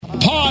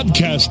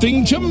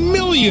Broadcasting to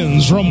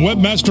millions from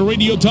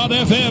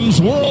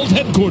WebmasterRadio.fm's world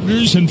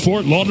headquarters in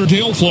Fort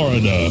Lauderdale,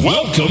 Florida.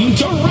 Welcome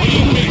to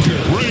Rainmaker.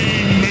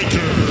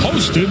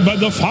 Hosted by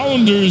the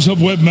founders of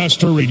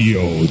Webmaster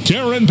Radio,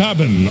 Darren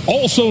Babin,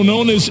 also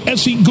known as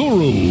SE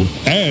Guru,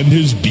 and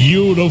his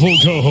beautiful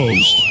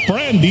co-host,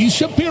 Brandy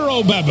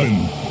Shapiro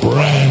Babin.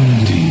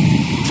 Brandy.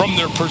 From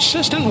their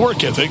persistent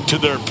work ethic to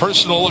their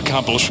personal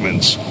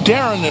accomplishments,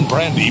 Darren and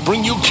Brandy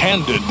bring you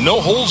candid,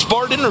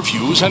 no-holds-barred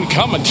interviews and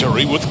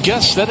commentary with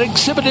guests that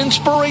exhibit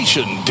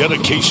inspiration,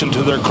 dedication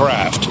to their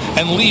craft,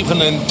 and leave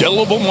an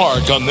indelible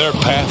mark on their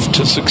path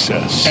to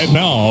success. And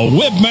now,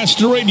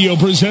 Webmaster Radio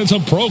presents a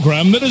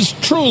program that is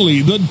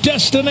truly the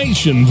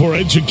destination for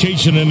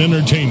education and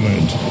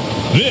entertainment.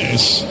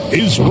 This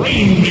is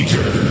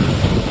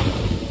Rainmaker.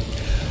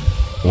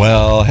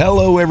 Well,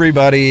 hello,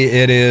 everybody.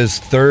 It is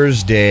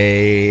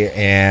Thursday,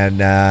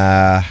 and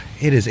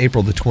it is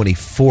April the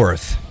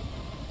 24th.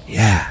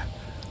 Yeah.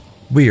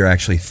 We are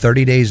actually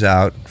 30 days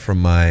out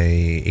from my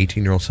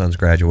 18-year-old son's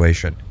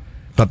graduation.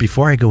 But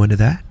before I go into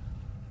that,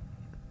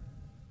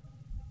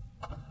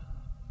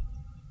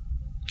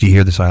 do you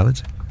hear the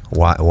silence?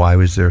 Why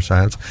was there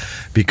silence?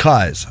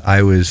 Because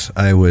I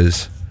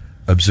was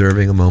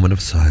observing a moment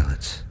of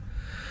silence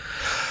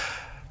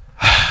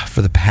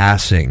for the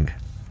passing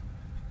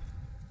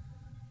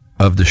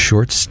of the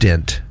short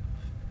stint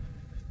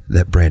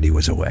that Brandy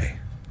was away.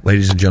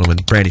 Ladies and gentlemen,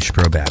 Brandy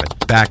Shapiro Babin.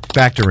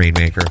 Back to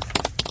Rainmaker.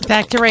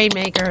 Back to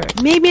Rainmaker.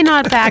 Maybe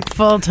not back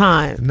full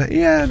time.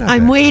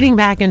 I'm wading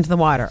back into the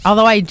water.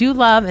 Although I do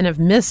love and have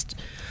missed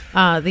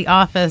The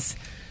Office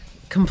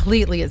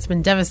completely. It's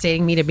been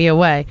devastating me to be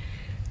away.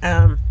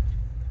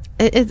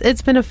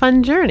 It's been a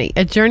fun journey.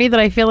 A journey that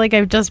I feel like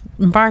I've just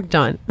embarked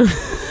on.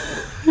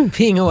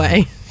 Being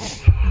away.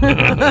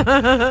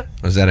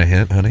 Was that a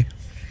hint, honey?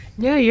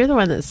 No, you're the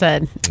one that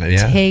said,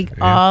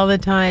 take all the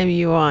time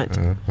you want.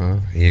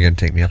 You're going to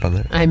take me up on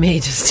that? I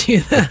may just do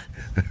that.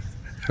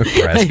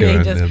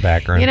 Brasco in the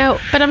background. You know,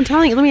 but I'm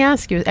telling you, let me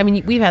ask you. I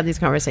mean, we've had these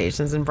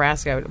conversations in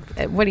Brasco.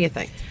 What do you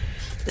think?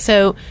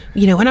 So,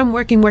 you know, when I'm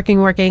working,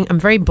 I'm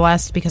very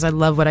blessed because I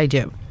love what I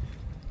do.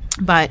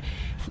 But,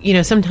 you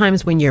know,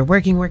 sometimes when you're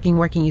working,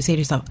 you say to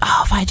yourself,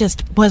 oh, if I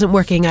just wasn't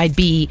working, I'd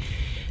be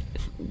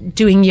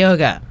doing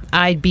yoga.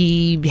 I'd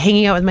be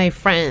hanging out with my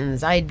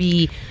friends. I'd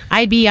be,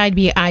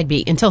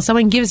 until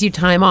someone gives you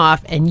time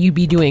off and you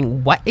be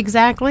doing what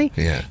exactly?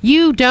 Yeah.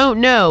 You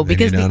don't know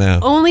because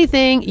only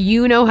thing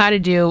you know how to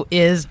do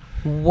is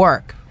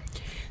work.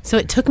 So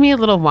it took me a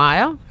little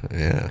while.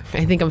 Yeah.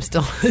 I think I'm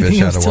still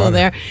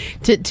there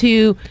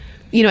to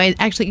you know,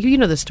 you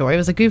know the story. It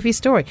was a goofy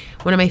story.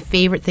 One of my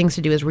favorite things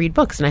to do is read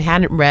books, and I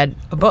hadn't read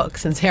a book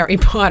since Harry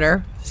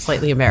Potter.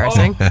 Slightly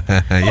embarrassing.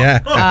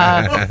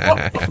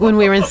 Yeah. When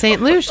we were in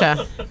St.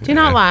 Lucia. Do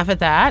not laugh at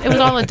that. It was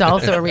all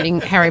adults that were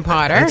reading Harry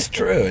Potter. It's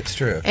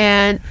true.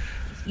 And,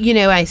 you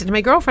know, I said to my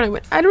girlfriend,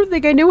 I don't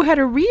think I know how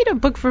to read a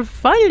book for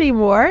fun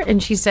anymore.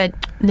 And she said,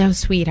 no,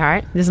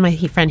 sweetheart. This is my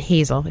friend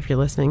Hazel, if you're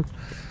listening.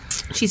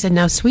 She said,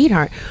 no,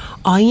 sweetheart,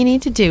 all you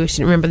need to do, she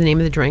didn't remember the name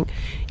of the drink,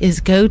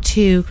 is go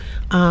to, you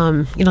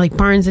know, like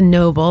Barnes &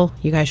 Noble,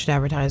 you guys should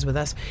advertise with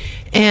us,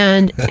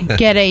 and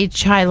get a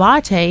chai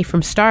latte from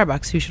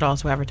Starbucks, who should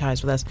also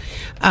advertise with us.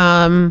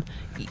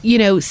 You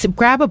know,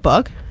 grab a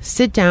book,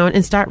 sit down,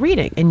 and start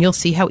reading, and you'll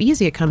see how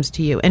easy it comes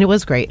to you. And it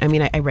was great. I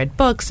mean, I read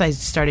books, I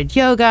started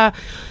yoga,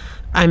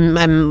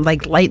 I'm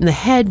like light in the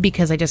head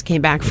because I just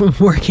came back from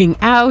working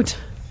out.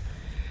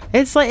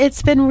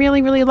 It's been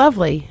really, really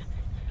lovely.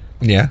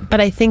 Yeah. But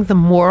I think the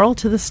moral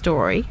to the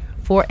story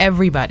for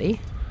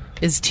everybody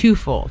is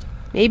twofold,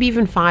 maybe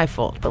even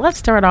fivefold. But let's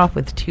start off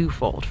with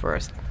twofold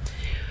first.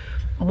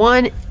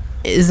 One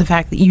is the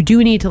fact that you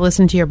do need to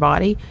listen to your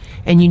body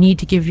and you need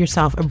to give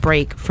yourself a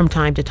break from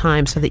time to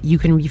time so that you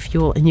can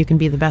refuel and you can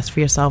be the best for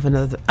yourself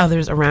and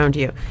others around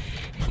you.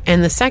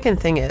 And the second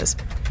thing is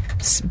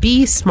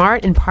be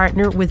smart and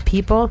partner with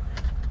people.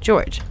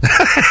 George.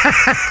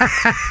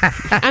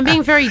 I'm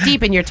being very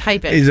deep and you're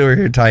typing. He's over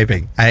here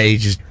typing.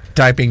 He's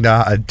typing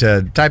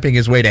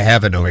his way to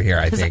heaven over here,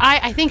 I think.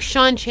 I think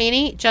Sean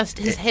Chaney,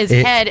 his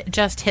head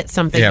just hit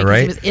something because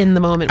right? he was in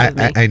the moment with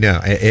me. I know.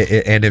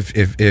 And if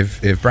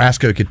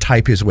Brasco could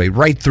type his way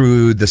right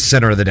through the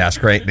center of the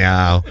desk right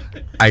now,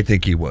 I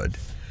think he would.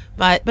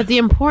 But the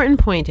important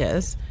point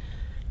is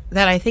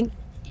that I think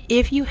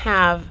if you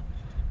have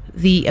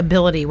the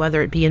ability,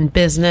 whether it be in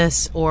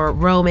business or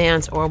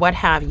romance or what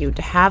have you,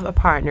 to have a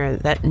partner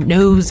that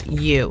knows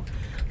you,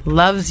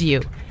 loves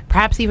you,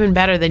 perhaps even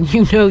better than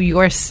you know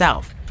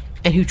yourself,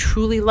 and who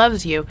truly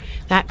loves you,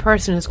 that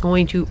person is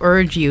going to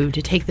urge you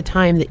to take the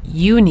time that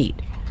you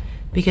need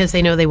because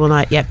they know they will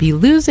not yet be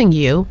losing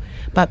you,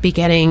 but be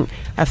getting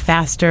a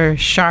faster,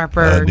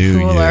 sharper,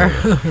 cooler,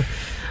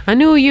 a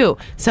new you.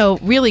 So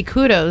really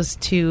kudos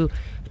to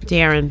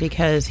Darren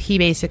because he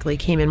basically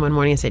came in one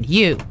morning and said,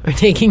 you are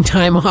taking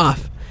time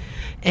off.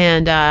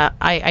 And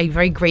I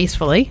very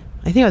gracefully,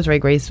 I think I was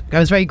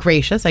very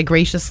gracious. I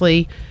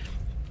graciously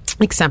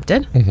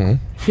accepted, and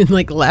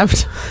like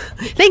left.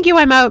 Thank you,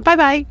 I'm out. Bye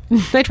bye.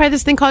 I tried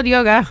this thing called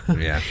yoga.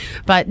 Yeah.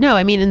 But no,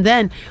 I mean, and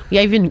then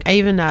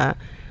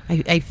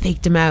I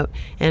faked him out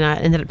and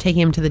ended up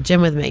taking him to the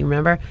gym with me.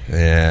 Remember?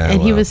 Yeah.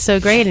 And he was so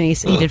great, and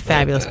he did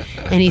fabulous.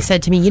 And he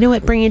said to me, "You know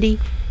what, Brandy?"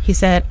 He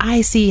said,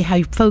 "I see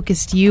how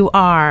focused you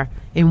are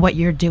in what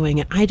you're doing,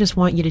 and I just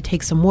want you to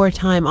take some more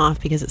time off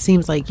because it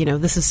seems like,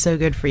 this is so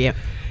good for you."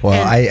 Well,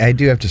 And- I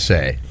do have to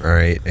say, all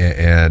right,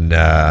 and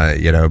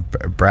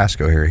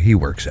Brasco here, he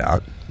works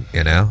out.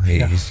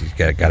 He's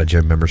got a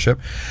gym membership,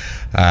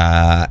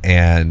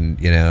 and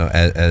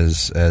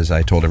as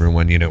I told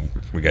everyone,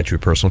 we got you a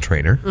personal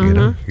trainer.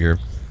 You're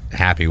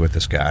happy with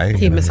this guy.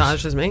 he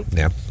massages me.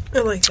 Yeah, I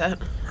like that.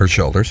 her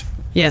shoulders.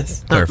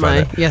 Yes,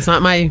 Clarify that.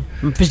 not my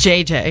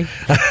JJ.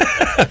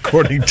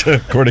 according to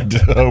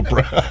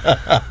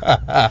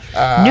Oprah.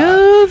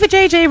 No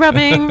JJ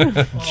rubbing.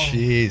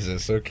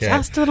 Jesus. Okay.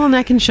 Just a little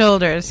neck and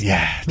shoulders.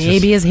 Yeah.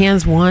 Maybe his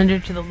hands wander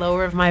to the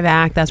lower of my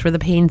back. That's where the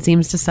pain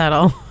seems to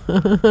settle.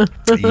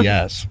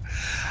 Yes.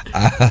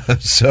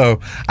 So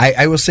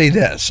I will say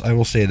this. I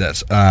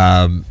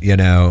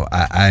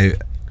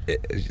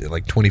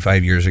like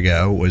 25 years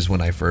ago was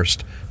when I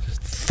first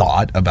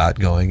thought about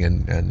going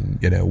and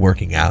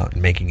working out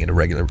and making it a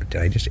regular.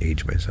 Did I just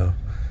age myself?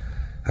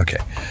 Okay.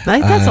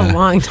 That's a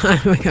long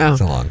time ago.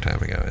 It's a long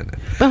time ago, isn't it?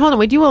 But hold on,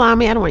 would you allow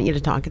me? I don't want you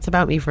to talk. It's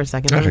about me for a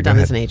second. I haven't done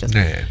this in ages.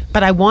 Yeah.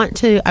 But I want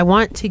to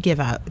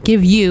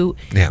give you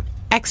Yeah.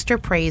 extra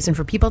praise and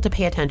for people to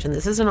pay attention.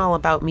 This isn't all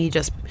about me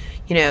just,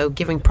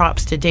 giving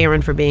props to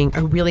Darren for being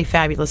a really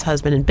fabulous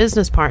husband and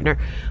business partner,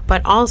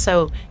 but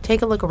also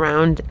take a look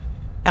around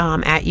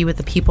at you with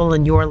the people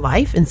in your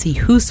life and see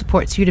who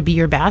supports you to be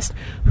your best.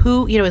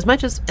 Who, as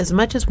much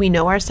as we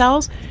know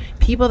ourselves,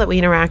 people that we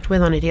interact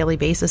with on a daily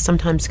basis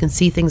sometimes can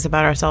see things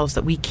about ourselves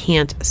that we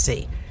can't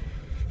see.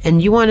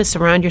 And you want to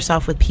surround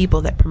yourself with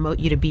people that promote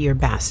you to be your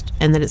best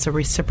and that it's a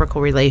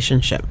reciprocal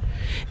relationship.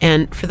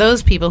 And for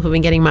those people who've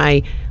been getting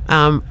my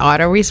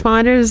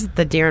autoresponders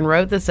that Darren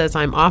wrote that says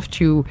I'm off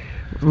to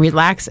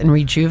relax and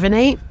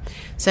rejuvenate.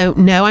 So,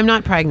 no, I'm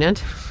not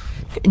pregnant.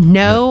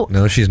 No,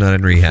 she's not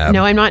in rehab.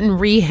 No, I'm not in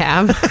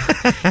rehab.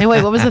 And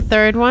wait, what was the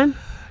third one?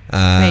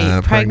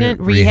 Pregnant,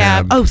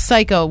 rehab. Oh,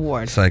 psycho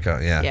ward. Psycho,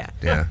 yeah.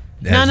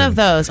 None of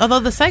those. Although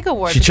the psycho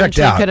ward she checked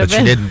out, could have but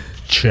been. she didn't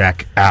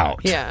check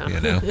out. Yeah.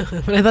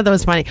 But I thought that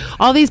was funny.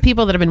 All these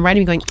people that have been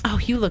writing me going, "Oh,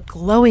 you look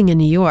glowing in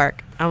New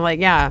York." I'm like,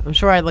 yeah, I'm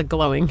sure I look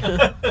glowing.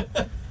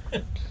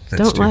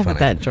 Don't laugh at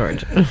that,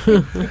 George.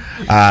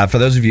 For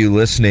those of you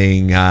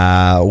listening, we've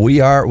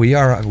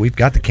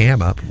got the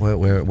cam up.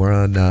 We're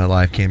on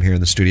live cam here in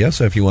the studio.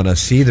 So if you want to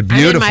see the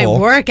beautiful, I'm in my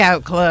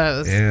workout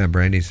clothes. Yeah,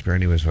 Brandy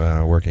was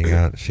working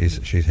out.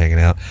 She's hanging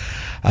out.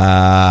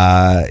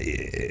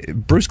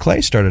 Bruce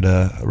Clay started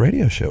a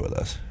radio show with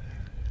us.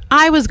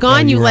 I was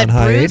gone. you You were let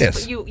on Bruce.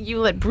 hiatus. You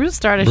let Bruce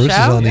start a Bruce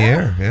show. is on the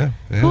air.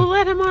 Yeah. Who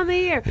let him on the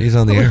air? He's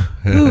on the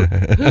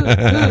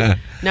air.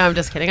 No, I'm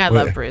just kidding. I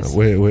love Bruce.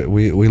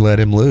 We let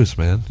him loose,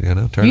 man.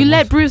 Turn You him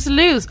let loose. Bruce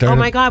loose. Turn Oh him-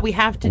 my God, we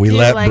have to. We do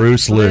let like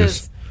Bruce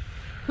loose.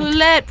 Who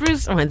let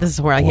Bruce? Oh, this is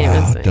where I Wow, can't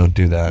even sing. don't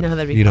do that. No,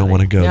 that'd be You don't funny.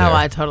 want to go no, there.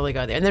 I totally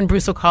go there. And then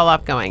Bruce will call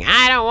up going,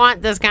 "I don't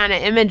want this kind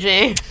of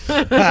imaging."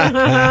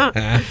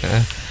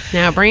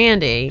 Now,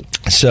 Brandy.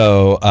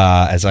 So,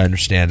 as I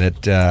understand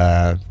it,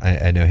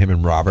 I know him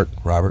and Robert,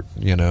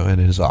 in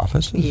his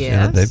office.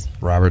 Yes.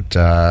 Robert,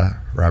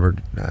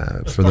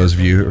 for those of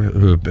you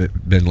who have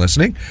been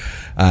listening,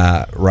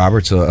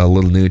 Robert's a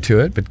little new to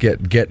it, but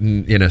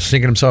getting,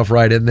 sinking himself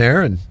right in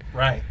there. And,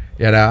 Right.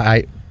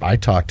 I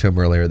talked to him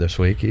earlier this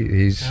week.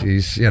 He's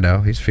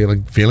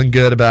feeling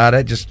good about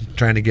it. Just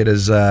trying to get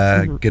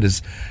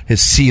his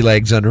sea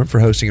legs under him for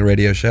hosting a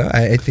radio show.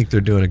 I think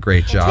they're doing a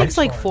great job. It takes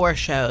like 4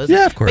 shows.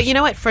 Yeah, of course. But you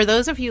know what? For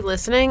those of you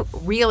listening,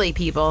 really,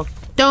 people,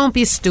 don't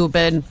be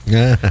stupid.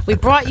 Yeah. We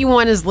brought you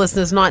on as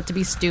listeners not to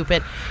be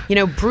stupid.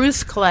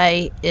 Bruce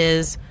Clay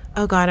is,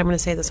 oh God, I'm going to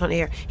say this on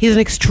air. He's an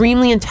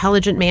extremely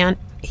intelligent man.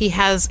 He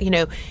has,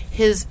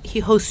 he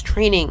hosts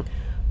training.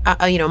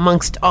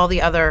 Amongst all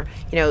the other,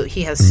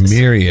 he has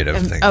myriad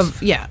of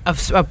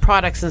things of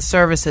products and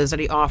services that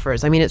he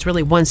offers. I mean, it's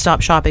really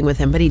one-stop shopping with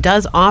him. But he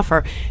does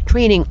offer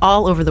training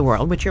all over the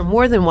world, which you're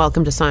more than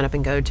welcome to sign up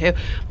and go to.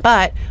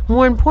 But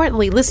more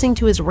importantly, listening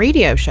to his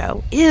radio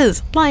show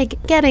is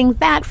like getting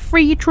that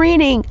free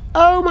training.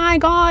 Oh my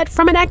God,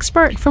 from an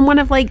expert, from one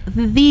of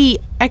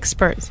the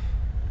experts.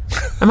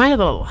 Am I a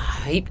little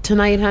hyped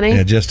tonight, honey?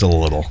 Yeah, just a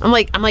little. I'm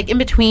like in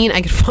between. I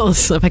could fall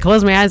asleep. If I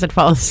close my eyes, I'd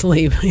fall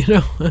asleep.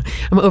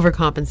 I'm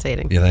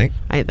overcompensating. You think?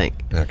 I think.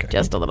 Okay.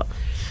 Just a little.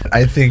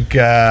 I think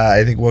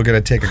we're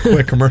going to take a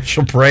quick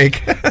commercial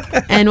break.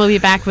 And we'll be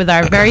back with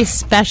our very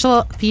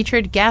special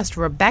featured guest,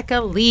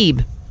 Rebecca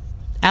Lieb.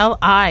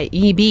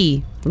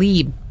 Lieb.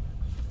 Lieb.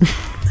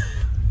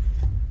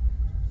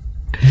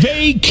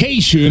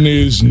 Vacation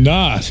is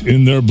not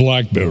in their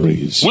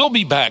Blackberries. We'll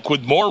be back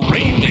with more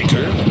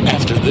Rainmaker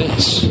after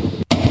this.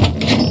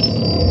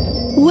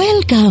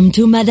 Welcome Welcome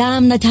to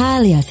Madame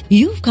Natalia's.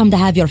 You've come to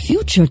have your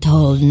future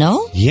told,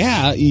 no?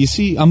 Yeah, you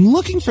see, I'm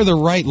looking for the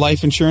right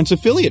life insurance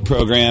affiliate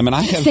program, and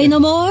I have... Say no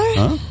more?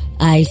 Huh?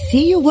 I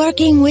see you're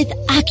working with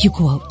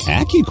AccuQuote.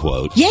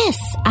 AccuQuote? Yes,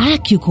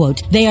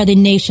 AccuQuote. They are the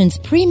nation's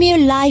premier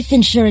life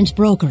insurance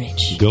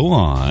brokerage. Go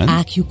on.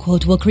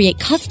 AccuQuote will create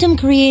custom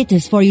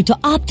creatives for you to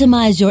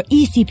optimize your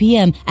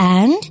ECPM,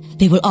 and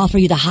they will offer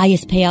you the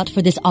highest payout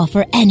for this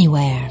offer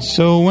anywhere.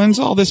 So when's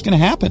all this going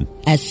to happen?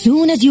 As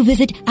soon as you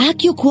visit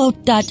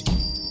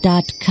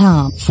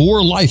AccuQuote.com.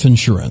 For life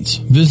insurance,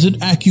 visit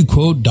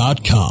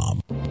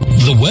AccuQuote.com.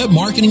 The Web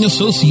Marketing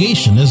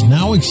Association is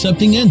now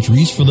accepting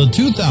entries for the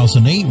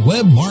 2008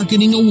 Web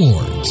Marketing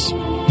Awards.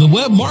 The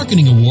Web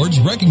Marketing Awards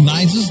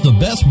recognizes the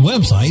best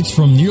websites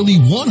from nearly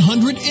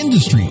 100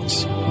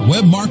 industries.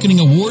 Web Marketing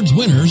Awards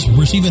winners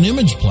receive an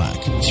image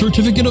plaque,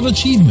 certificate of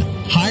achievement,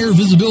 higher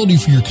visibility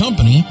for your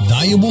company,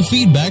 valuable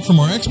feedback from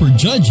our expert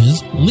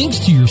judges, links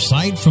to your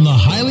site from the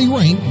highly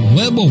ranked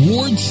Web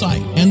Awards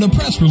site, and a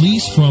press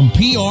release from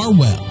PR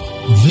Web.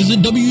 Visit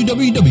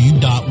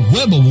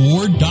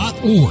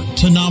www.webaward.org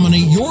to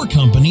nominate your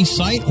company,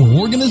 site, or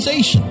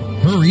organization.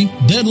 Hurry,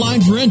 deadline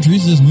for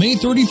entries is May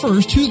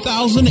 31st,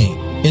 2008.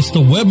 It's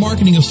the Web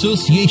Marketing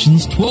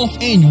Association's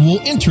 12th Annual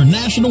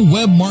International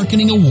Web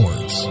Marketing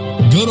Awards.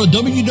 Go to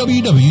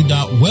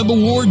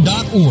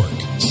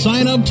www.webaward.org.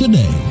 Sign up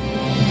today.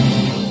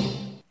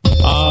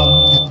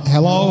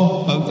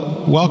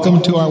 Hello, welcome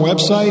to our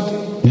website.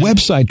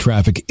 Website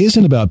traffic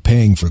isn't about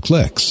paying for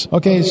clicks.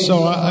 Okay,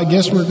 so I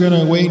guess we're going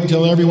to wait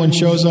until everyone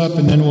shows up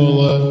and then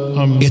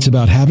we'll... It's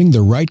about having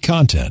the right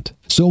content.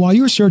 So while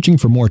you're searching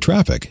for more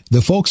traffic,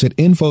 the folks at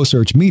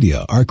InfoSearch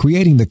Media are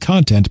creating the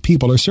content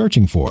people are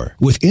searching for.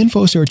 With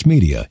InfoSearch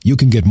Media, you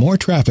can get more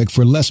traffic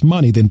for less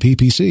money than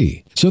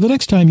PPC. So the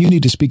next time you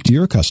need to speak to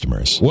your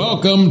customers...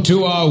 Welcome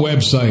to our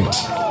website.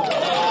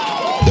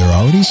 They're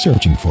already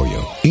searching for you.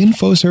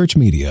 InfoSearch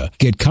Media.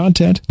 Get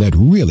content that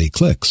really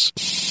clicks.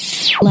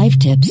 Life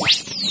tips.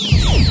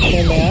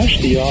 Tim Ash,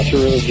 the author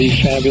of the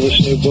fabulous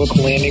new book,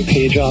 Landing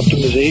Page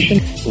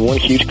Optimization. One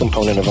huge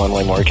component of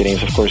online marketing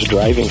is, of course,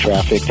 driving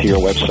traffic to your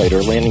website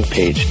or landing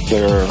page.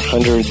 There are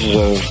hundreds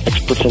of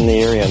experts in the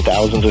area and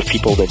thousands of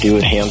people that do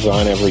it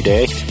hands-on every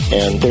day,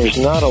 and there's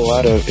not a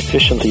lot of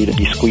efficiency to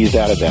be squeezed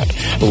out of that.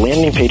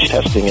 Landing page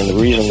testing, and the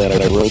reason that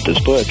I wrote this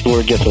book,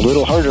 where it gets a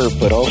little harder,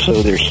 but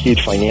also there's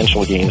huge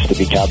financial gains to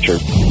be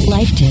captured.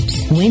 Life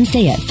tips,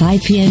 Wednesday at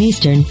 5 p.m.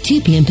 Eastern,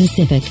 2 p.m.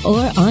 Pacific,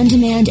 or on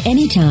demand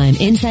anytime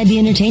inside the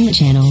Entertainment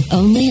Channel,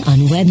 only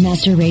on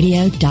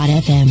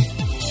webmasterradio.fm.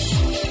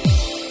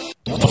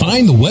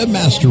 Find the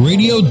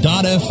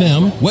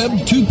webmasterradio.fm Web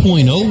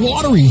 2.0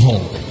 watering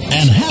hole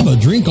and have a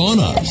drink on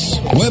us.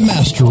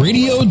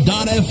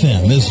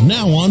 Webmasterradio.fm is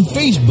now on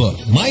Facebook,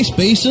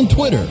 MySpace, and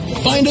Twitter.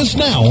 Find us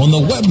now on the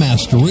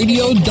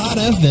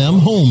Webmasterradio.fm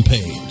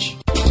homepage.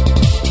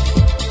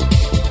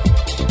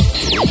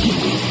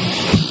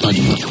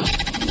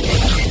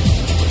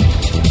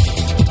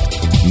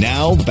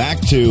 Now back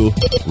to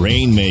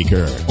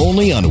Rainmaker,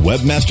 only on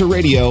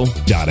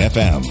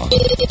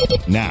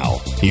webmasterradio.fm. Now,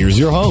 here's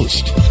your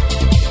host.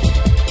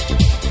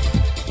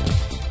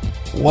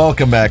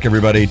 Welcome back,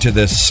 everybody, to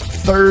this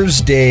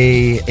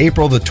Thursday,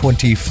 April the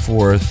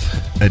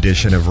 24th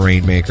edition of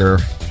Rainmaker.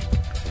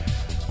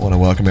 I want to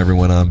welcome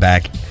everyone on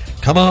back.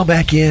 Come on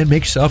back in,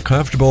 make yourself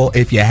comfortable.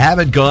 If you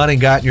haven't gone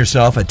and gotten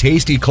yourself a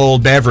tasty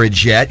cold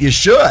beverage yet, you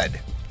should.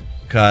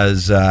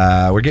 Because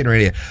we're getting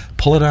ready to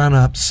pull it on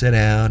up, sit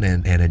down,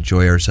 and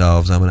enjoy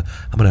ourselves. I'm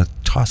gonna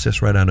toss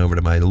this right on over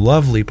to my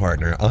lovely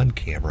partner on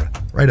camera,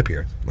 right up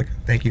here. Look,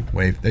 thank you.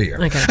 Wave. There you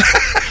are. Okay.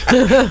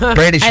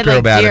 Brandy Shapiro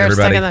about it,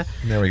 everybody.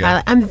 There we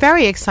go. I'm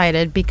very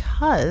excited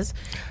because...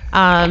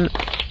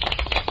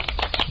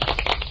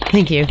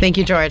 Thank you,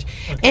 George.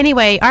 Okay.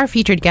 Anyway, our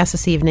featured guest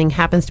this evening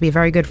happens to be a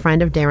very good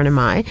friend of Darren and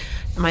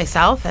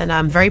myself, and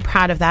I'm very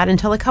proud of that.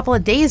 Until a couple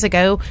of days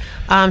ago,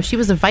 she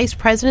was the vice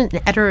president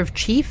and editor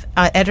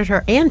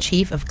and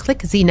chief of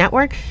ClickZ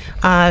Network.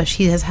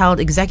 She has held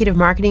executive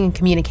marketing and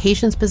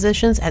communications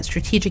positions at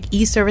strategic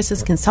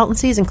e-services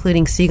consultancies,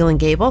 including Siegel and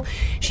Gable.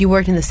 She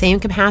worked in the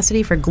same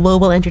capacity for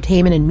global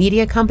entertainment and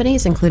media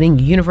companies, including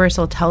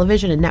Universal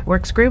Television and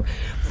Networks Group,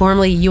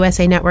 formerly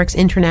USA Networks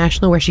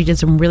International, where she did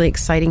some really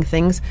exciting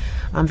things.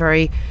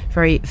 Very,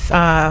 very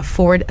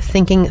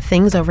forward-thinking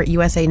things over at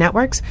USA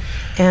Networks.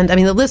 And, I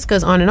mean, the list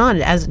goes on and on.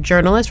 As a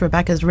journalist,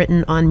 Rebecca's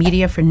written on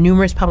media for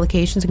numerous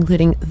publications,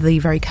 including the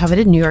very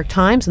coveted New York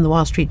Times and the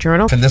Wall Street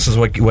Journal. And this is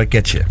what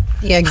gets you.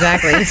 Yeah,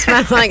 exactly.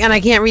 And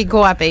I can't read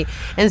copy.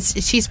 And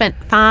she spent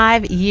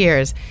 5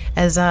 years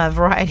as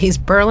Variety's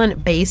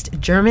Berlin-based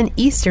German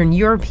Eastern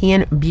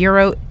European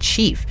bureau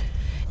chief.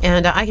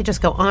 And I could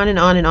just go on and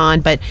on and on,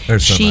 but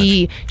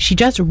she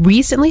just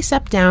recently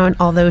stepped down,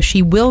 although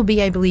she will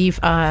be, I believe,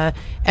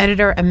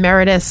 editor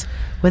emeritus.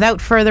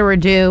 Without further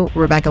ado,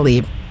 Rebecca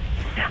Lieb.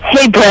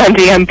 Hey,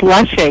 Brandy, I'm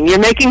blushing. You're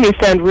making me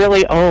sound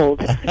really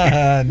old.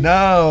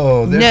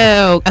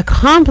 No,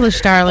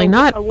 accomplished, darling,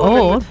 not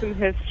old. With some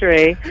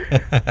history.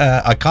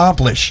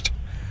 Accomplished.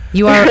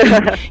 You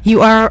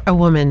are a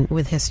woman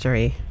with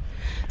history.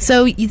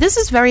 So this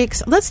is very.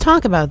 Let's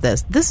talk about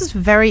this. This is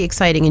very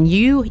exciting, and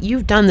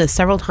you've done this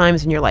several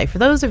times in your life. For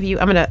those of you,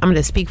 I'm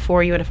gonna speak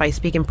for you, and if I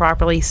speak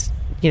improperly,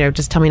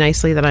 just tell me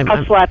nicely that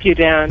I'll slap you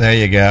down. There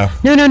you go.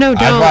 No, don't.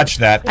 I watched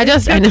that.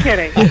 Just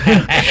kidding.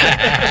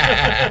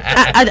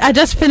 I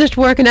just finished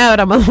working out.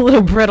 I'm a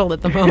little brittle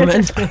at the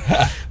moment,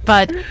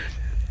 but.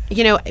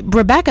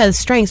 Rebecca's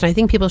strengths, and I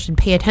think people should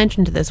pay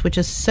attention to this, which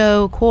is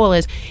so cool,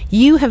 is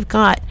you have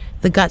got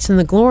the guts and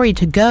the glory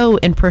to go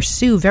and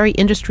pursue very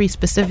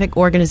industry-specific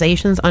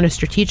organizations on a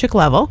strategic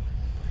level,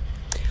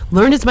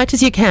 learn as much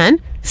as you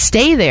can,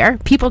 stay there,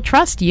 people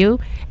trust you,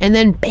 and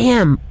then,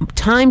 bam,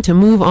 time to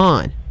move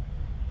on.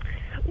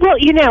 Well,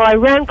 I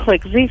ran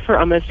ClickZ for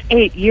almost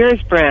 8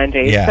 years,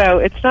 Brandy, so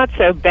it's not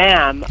so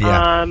bam. Yeah.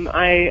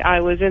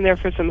 I was in there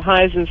for some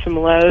highs and some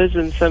lows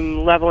and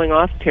some leveling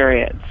off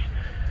periods.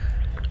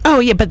 Oh,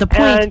 yeah, but the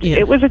point... And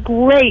it was a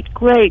great,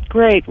 great,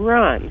 great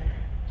run.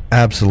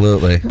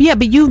 Absolutely. Yeah,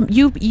 but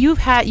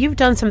you've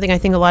done something I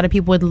think a lot of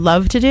people would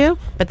love to do,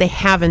 but they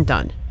haven't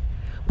done,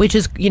 which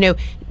is,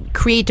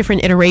 create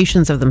different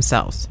iterations of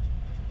themselves.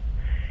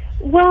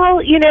 Well,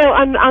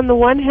 on the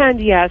one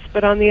hand, yes,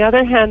 but on the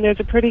other hand,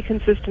 there's a pretty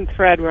consistent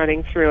thread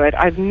running through it.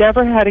 I've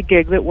never had a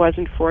gig that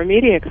wasn't for a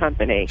media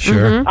company.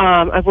 Sure.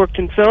 I've worked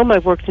in film,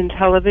 I've worked in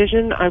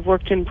television, I've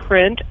worked in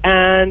print,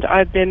 and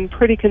I've been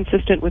pretty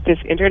consistent with this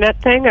internet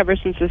thing ever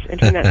since this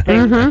internet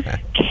thing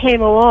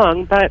came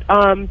along. But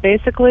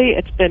basically,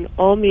 it's been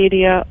all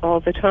media all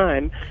the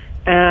time.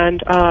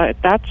 And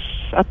that's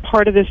a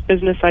part of this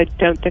business I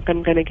don't think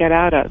I'm going to get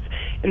out of.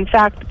 In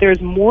fact,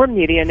 there's more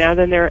media now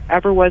than there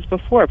ever was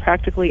before.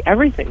 Practically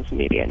everything's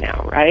media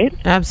now, right?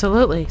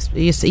 Absolutely.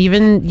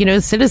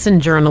 Even, citizen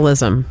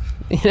journalism,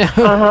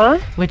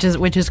 which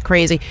is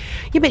crazy.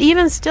 Yeah, but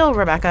even still,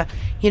 Rebecca,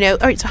 all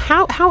right, so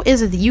how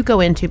is it that you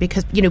go into,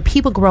 because,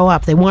 people grow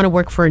up, they want to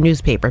work for a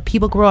newspaper.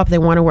 People grow up, they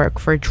want to work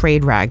for a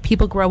trade rag.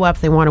 People grow up,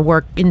 they want to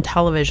work in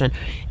television.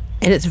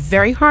 And it's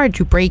very hard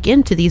to break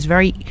into these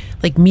very,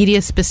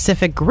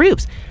 media-specific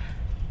groups.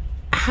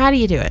 How do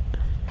you do it?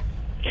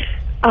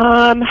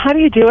 How do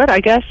you do it? I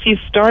guess you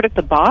start at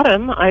the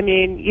bottom. I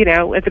mean,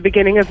 at the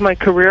beginning of my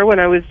career when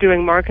I was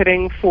doing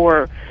marketing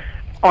for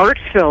art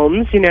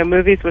films,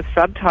 movies with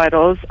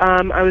subtitles,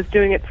 I was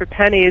doing it for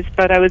pennies,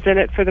 but I was in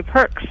it for the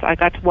perks. I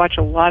got to watch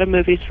a lot of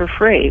movies for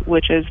free,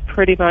 which is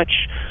pretty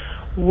much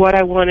what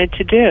I wanted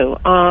to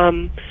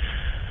do.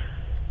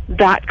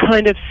 That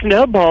kind of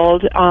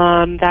snowballed.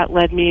 That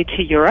led me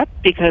to Europe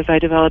because I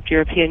developed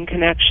European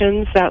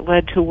connections. That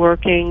led to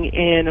working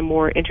in a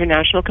more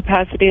international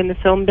capacity in the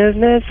film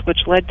business,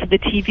 which led to the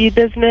TV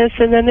business,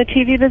 and then the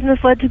TV business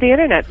led to the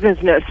internet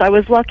business. I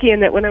was lucky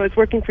in that when I was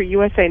working for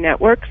USA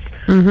Networks,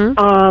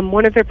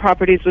 one of their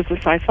properties was the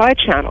Sci-Fi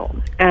Channel.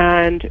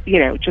 And,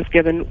 just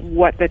given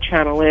what the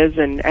channel is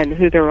and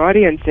who their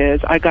audience is,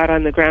 I got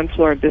on the ground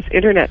floor of this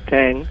internet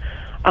thing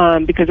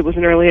because it was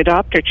an early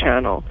adopter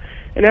channel.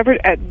 And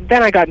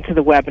then I got into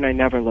the web and I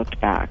never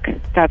looked back.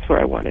 That's where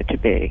I wanted to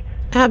be.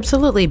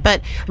 Absolutely.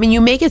 But,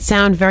 you make it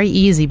sound very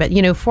easy. But,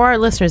 for our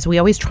listeners, we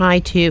always try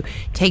to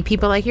take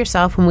people like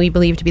yourself, whom we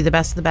believe to be the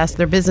best of the best of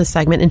their business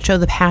segment, and show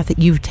the path that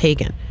you've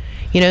taken.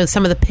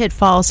 Some of the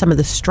pitfalls, some of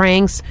the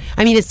strengths.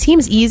 It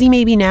seems easy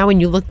maybe now when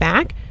you look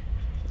back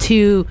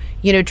to,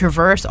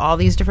 traverse all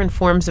these different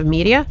forms of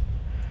media.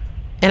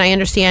 And I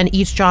understand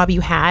each job you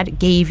had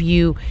gave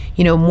you,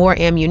 more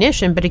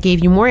ammunition, but it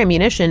gave you more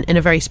ammunition in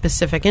a very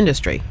specific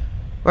industry,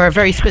 or a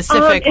very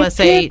specific, let's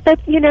say. But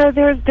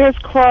there's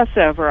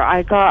crossover.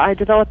 I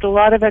developed a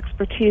lot of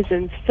expertise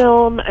in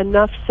film,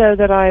 enough so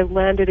that I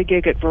landed a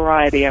gig at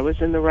Variety. I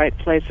was in the right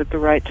place at the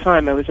right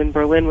time. I was in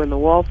Berlin when the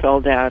wall fell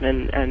down,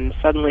 and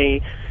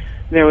suddenly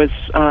there was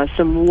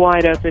some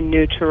wide open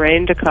new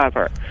terrain to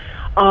cover.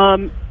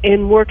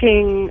 In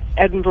working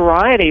at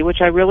Variety,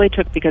 which I really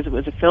took because it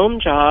was a film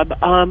job,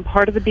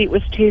 part of the beat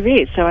was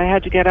TV, so I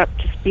had to get up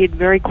to speed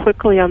very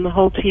quickly on the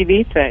whole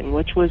TV thing,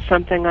 which was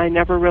something I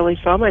never really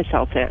saw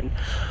myself in.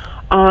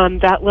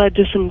 That led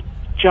to some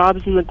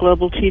jobs in the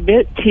global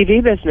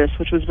TV business,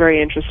 which was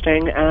very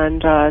interesting,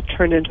 and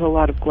turned into a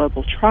lot of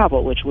global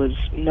travel, which was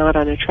not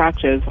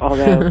unattractive,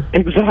 although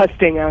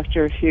exhausting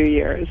after a few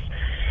years.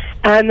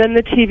 And then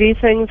the TV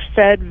thing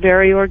fed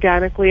very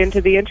organically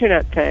into the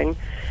internet thing.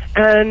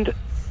 And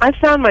I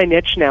found my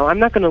niche now. I'm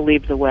not going to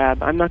leave the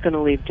web. I'm not going to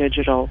leave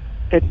digital.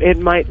 It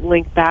might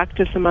link back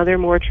to some other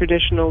more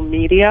traditional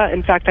media.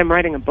 In fact, I'm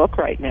writing a book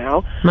right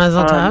now.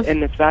 Mazel tov.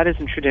 And if that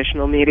isn't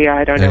traditional media,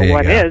 I don't know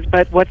what is.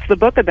 But what's the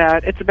book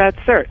about? It's about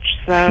search.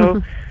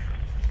 So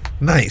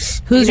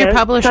nice. Who's your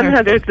publisher?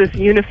 Somehow there's this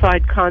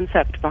unified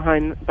concept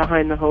behind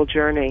the whole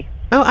journey.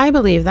 Oh, I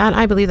believe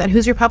that.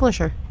 Who's your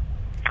publisher?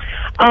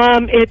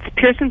 It's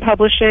Pearson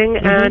Publishing,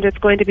 and it's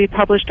going to be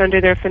published under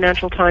their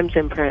Financial Times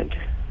imprint.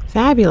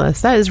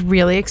 Fabulous. That is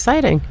really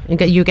exciting.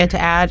 You get to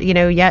add,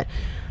 yet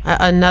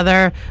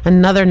another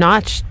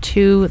notch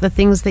to the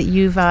things that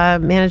you've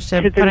managed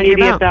to put on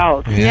your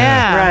belt.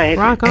 Yeah, right.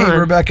 Rock on. Hey,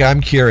 Rebecca,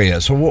 I'm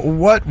curious.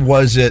 What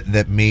was it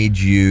that made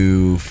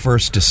you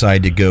first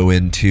decide to go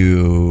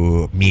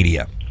into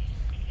media?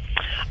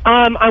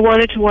 I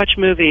wanted to watch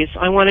movies.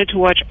 I wanted to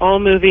watch all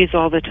movies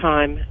all the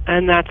time,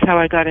 and that's how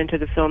I got into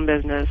the film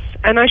business.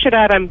 And I should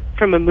add, I'm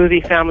from a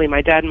movie family.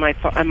 My dad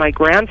and my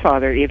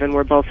grandfather even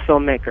were both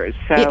filmmakers.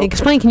 So,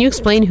 Can you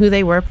explain who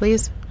they were,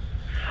 please?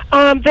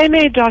 They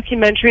made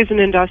documentaries and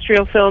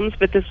industrial films,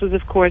 but this was,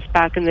 of course,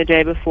 back in the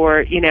day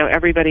before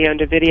everybody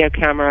owned a video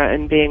camera,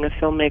 and being a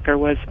filmmaker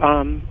was,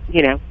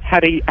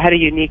 had a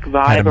unique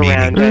vibe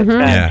around it.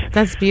 Mm-hmm.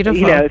 That's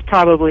beautiful. It's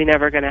probably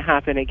never going to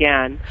happen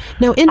again.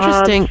 No,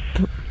 interesting.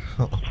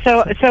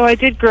 So I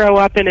did grow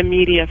up in a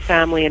media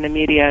family and a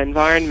media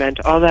environment,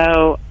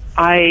 although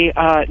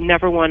I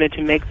never wanted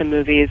to make the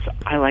movies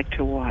I like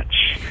to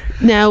watch.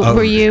 Now,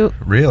 were you...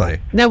 Really?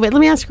 No, but let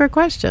me ask you a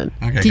question.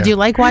 Okay, did you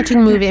like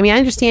watching movies? I mean, I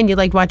understand you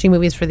liked watching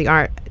movies for the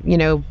art,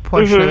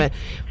 portion of it.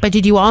 But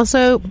did you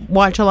also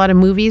watch a lot of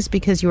movies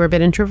because you were a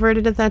bit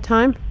introverted at that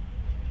time?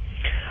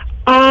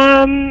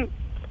 I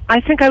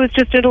think I was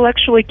just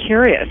intellectually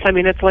curious. I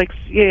mean, it's like,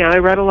 I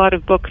read a lot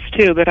of books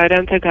too, but I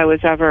don't think I was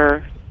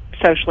ever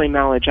socially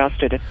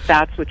maladjusted, if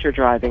that's what you're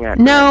driving at.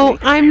 No,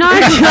 I'm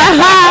not.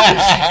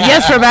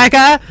 Yes,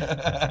 Rebecca.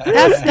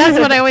 That's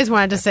what I always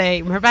wanted to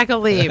say. Rebecca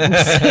Lee,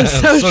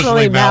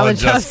 socially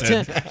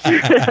maladjusted.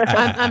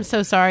 I'm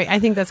so sorry. I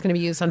think that's going to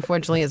be used,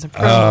 unfortunately, as a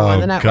promo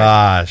on the network.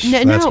 Gosh,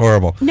 that's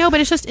horrible. No, but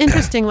it's just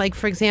interesting. Like,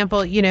 for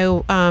example,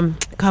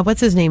 God,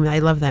 what's his name? I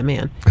love that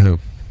man. Who?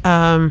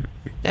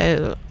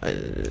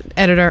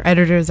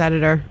 Editor's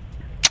editor.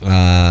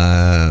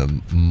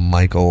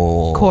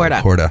 Michael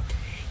Korda.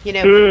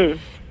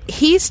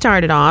 He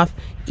started off,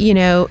 he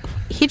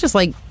just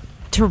liked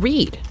to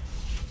read.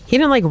 He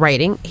didn't like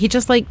writing. He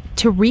just liked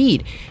to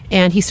read.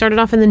 And he started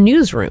off in the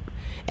newsroom.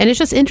 And it's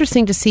just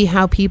interesting to see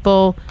how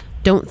people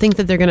don't think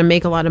that they're going to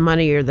make a lot of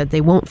money, or that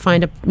they won't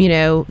find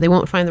they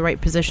won't find the right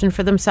position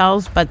for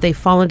themselves, but they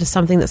fall into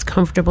something that's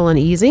comfortable and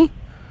easy.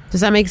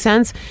 Does that make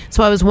sense?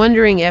 So I was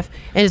wondering if,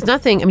 and it's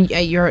nothing, I mean,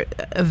 you're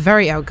a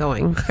very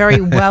outgoing,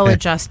 very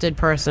well-adjusted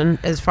person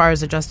as far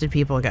as adjusted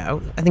people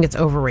go. I think it's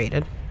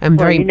overrated.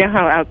 You know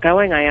how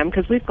outgoing I am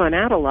because we've gone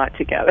out a lot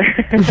together.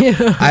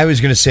 I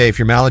was going to say, if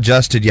you're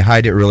maladjusted, you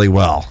hide it really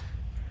well.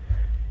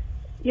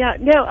 Yeah,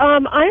 no,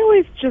 I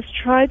always just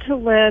tried to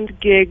land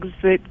gigs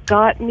that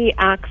got me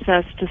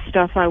access to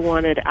stuff I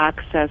wanted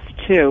access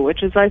to,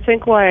 which is, I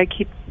think, why I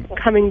keep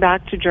coming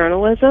back to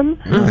journalism.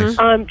 Nice.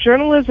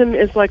 Journalism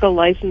is like a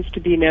license to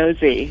be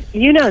nosy.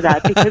 You know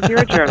that because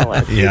you're a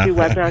journalist. Yeah. You do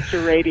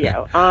Webmaster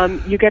Radio.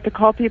 You get to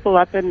call people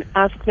up and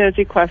ask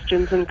nosy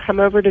questions and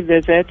come over to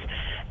visit,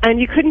 and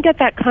you couldn't get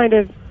that kind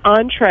of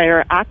entree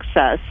or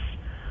access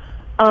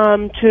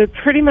to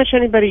pretty much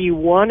anybody you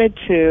wanted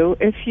to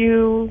if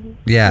you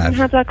didn't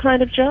have that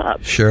kind of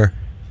job. Sure.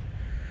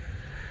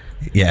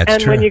 Yeah, it's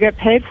and true. when you get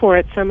paid for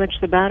it, so much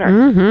the better.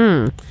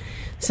 Mm-hmm.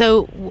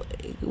 So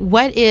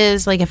what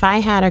is, like, if I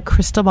had a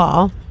crystal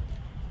ball,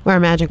 or a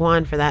magic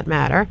wand for that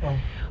matter,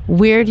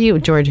 where do you,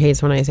 George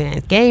hates when I say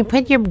that, "Gay,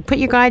 put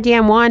your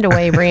goddamn wand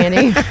away,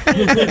 Brandy."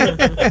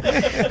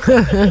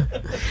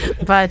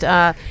 But,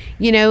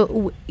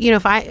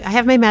 if I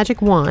have my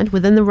magic wand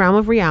within the realm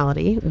of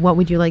reality, what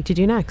would you like to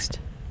do next?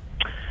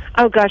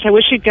 Oh, gosh, I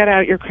wish you'd get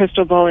out your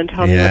crystal ball and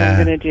tell me what I'm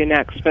going to do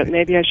next, but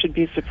maybe I should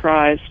be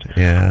surprised.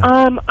 Yeah.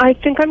 I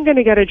think I'm going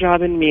to get a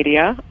job in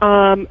media.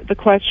 The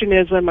question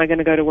is, am I going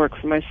to go to work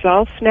for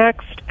myself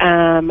next?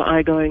 Am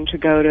I going to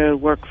go to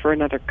work for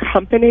another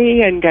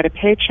company and get a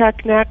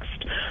paycheck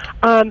next?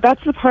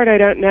 That's the part I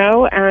don't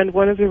know, and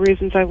one of the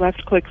reasons I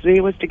left ClickZ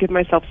was to give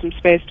myself some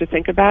space to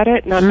think about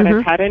it. Not that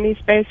I've had any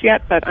space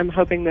yet, but I'm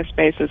hoping this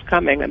space is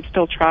coming. I'm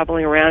still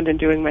traveling around and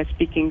doing my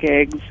speaking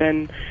gigs,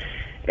 and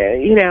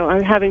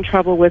I'm having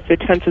trouble with the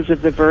tenses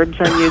of the verbs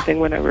I'm using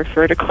when I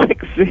refer to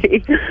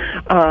ClickZ.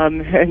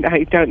 And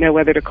I don't know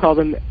whether to call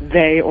them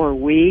they or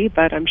we,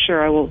 but I'm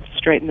sure I will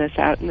straighten this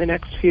out in the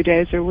next few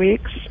days or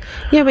weeks.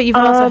 Yeah, but you've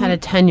also had a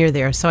tenure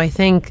there, so I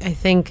think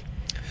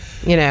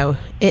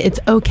it's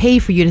okay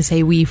for you to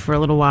say we for a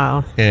little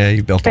while. Yeah,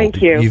 you've built a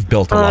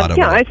lot of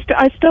it.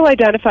 I still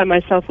identify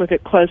myself with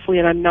it closely,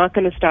 and I'm not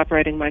going to stop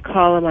writing my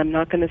column. I'm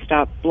not going to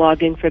stop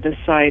blogging for the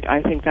site.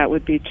 I think that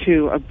would be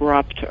too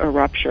abrupt a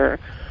rupture.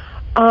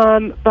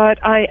 But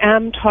I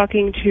am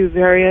talking to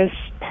various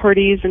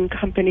parties and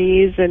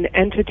companies and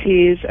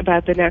entities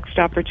about the next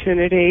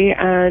opportunity,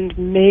 and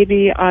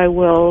maybe I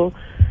will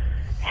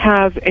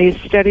have a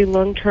steady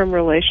long-term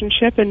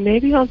relationship, and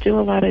maybe I'll do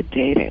a lot of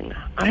dating.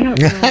 I don't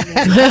know.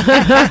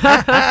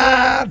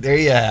 There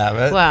you have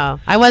it. Well,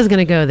 I was going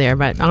to go there,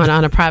 but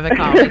on a private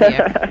call with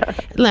you.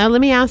 Now,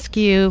 let me ask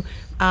you,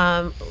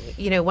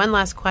 one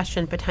last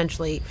question,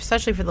 potentially,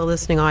 especially for the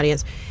listening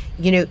audience.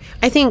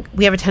 I think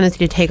we have a tendency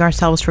to take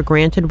ourselves for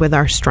granted with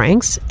our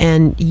strengths,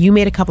 and you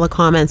made a couple of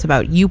comments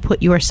about you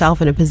put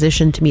yourself in a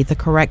position to meet the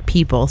correct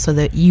people so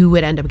that you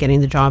would end up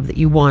getting the job that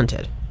you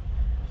wanted.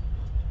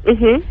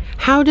 Mm-hmm.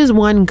 How does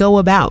one go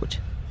about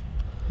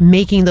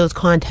making those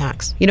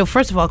contacts?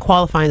 First of all,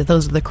 qualifying that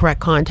those are the correct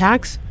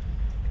contacts,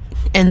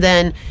 and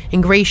then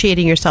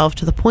ingratiating yourself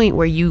to the point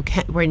where you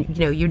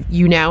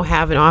now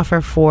have an offer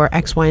for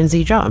X, Y, and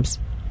Z jobs.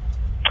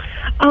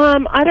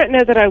 I don't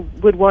know that I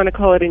would want to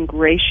call it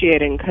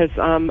ingratiating, because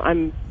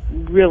I'm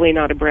really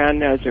not a brown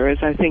noser,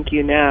 as I think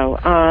you know.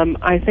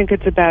 I think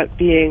it's about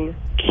being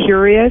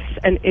curious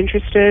and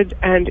interested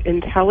and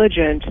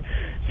intelligent,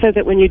 so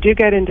that when you do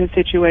get into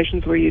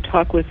situations where you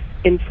talk with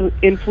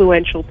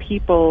influential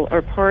people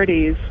or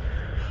parties,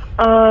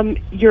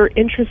 you're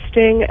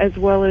interesting as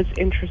well as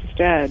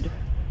interested.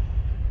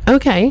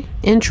 Okay,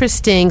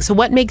 interesting. So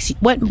what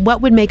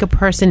would make a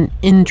person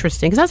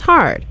interesting? Because that's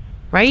hard,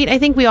 right? I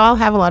think we all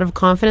have a lot of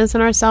confidence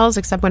in ourselves,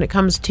 except when it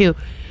comes to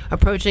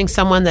approaching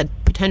someone that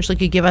potentially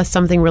could give us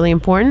something really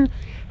important.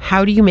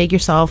 How do you make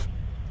yourself,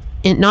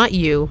 not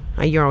you,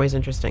 you're always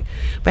interesting,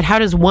 but how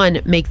does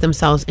one make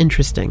themselves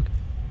interesting?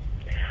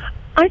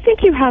 I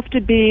think you have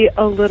to be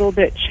a little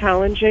bit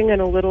challenging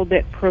and a little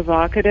bit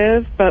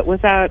provocative, but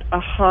without a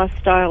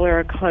hostile or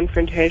a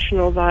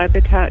confrontational vibe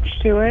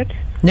attached to it.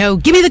 No,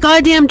 give me the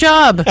goddamn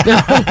job.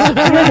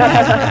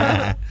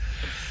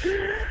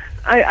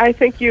 I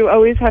think you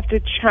always have to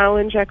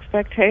challenge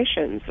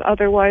expectations.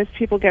 Otherwise,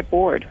 people get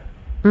bored.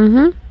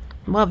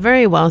 Mm-hmm. Well,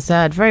 very well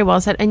said. Very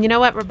well said. And you know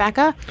what,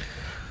 Rebecca?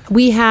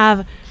 We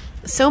have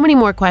so many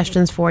more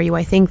questions for you.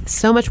 I think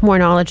so much more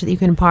knowledge that you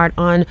can impart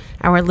on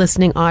our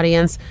listening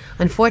audience.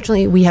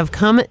 Unfortunately, we have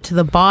come to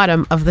the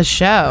bottom of the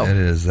show. It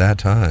is that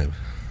time.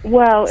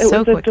 Well, it So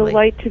was a quickly.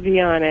 delight to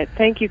be on it.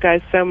 Thank you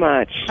guys so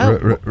much.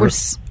 Oh,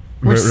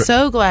 we're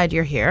so glad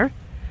you're here.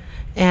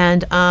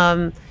 And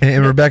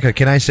Rebecca,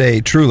 can I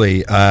say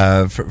truly,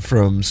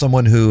 from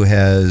someone who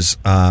has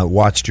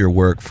watched your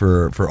work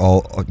for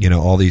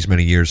all these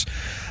many years,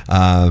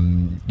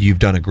 you've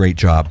done a great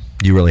job.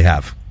 You really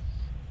have.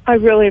 I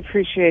really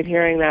appreciate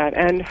hearing that,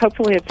 and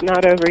hopefully it's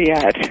not over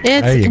yet.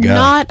 it's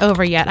not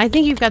over yet. I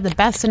think you've got the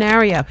best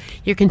scenario.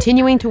 You're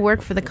continuing to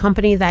work for the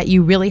company that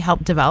you really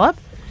helped develop.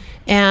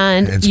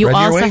 And you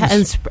also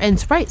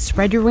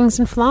spread your wings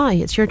and fly.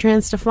 It's your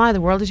chance to fly. The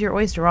world is your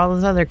oyster. All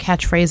those other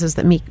catchphrases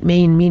that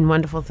mean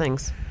wonderful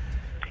things.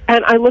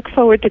 And I look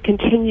forward to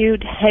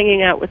continued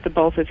hanging out with the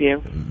both of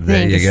you.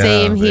 There you go.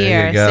 Same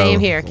here. Same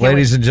here. Can't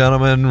Ladies and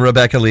gentlemen,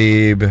 Rebecca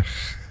Lieb.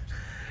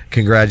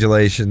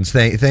 Congratulations.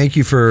 Thank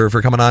you for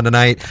coming on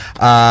tonight.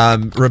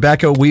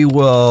 Rebecca, we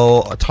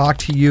will talk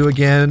to you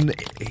again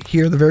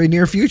here in the very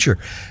near future.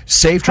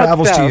 Safe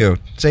travels to you.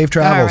 Safe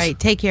travels. All right.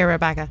 Take care,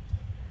 Rebecca.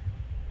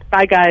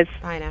 Bye, guys.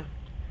 Bye now.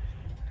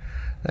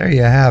 There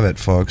you have it,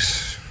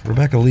 folks.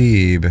 Rebecca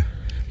Lieb.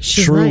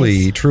 She's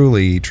truly, nice.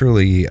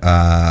 truly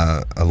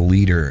a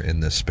leader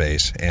in this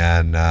space.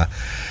 And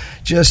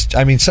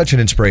such an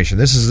inspiration.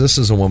 This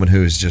is a woman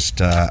who is just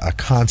a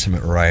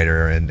consummate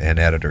writer and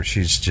editor.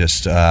 She's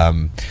just,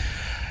 I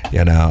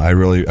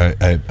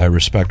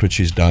respect what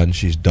she's done.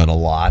 She's done a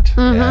lot.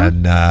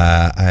 Mm-hmm.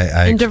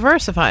 And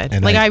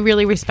diversified. I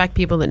really respect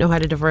people that know how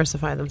to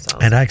diversify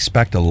themselves. And I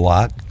expect a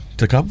lot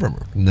to come from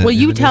her. Well,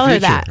 you tell her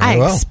that. I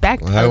will.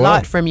 expect I a will.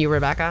 lot from you,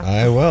 Rebecca.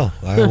 I will.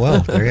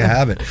 There you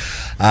have it.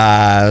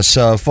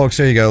 So, folks,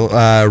 there you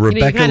go.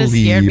 Rebecca you kind of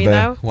scared me, Lieb.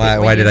 though.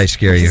 Why did I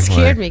scare you? You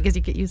scared me because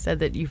you said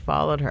that you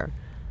followed her.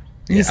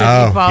 You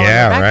said you followed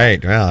yeah, Rebecca.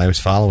 right. Well, I was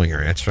following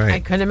her. That's right. I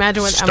couldn't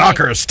imagine what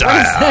Stalker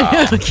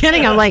style. I'm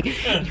kidding. I'm like,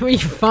 where you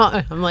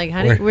follow? I'm like,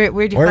 honey,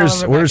 where'd you follow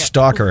Rebecca? Where's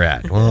Stalker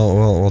at?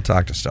 We'll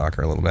talk to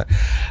Stalker a little bit.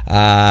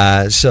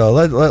 So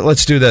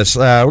let's do this.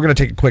 We're going to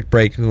take a quick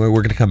break. We're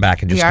going to come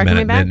back in just a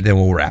minute, and then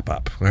we'll wrap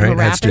up. All right,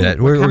 let's do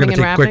that. We're going to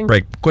take a quick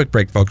break. Quick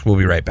break, folks. We'll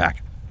be right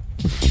back.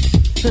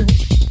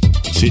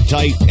 Sit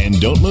tight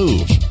and don't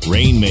move.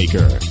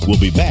 Rainmaker. We'll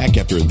be back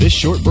after this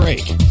short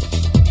break.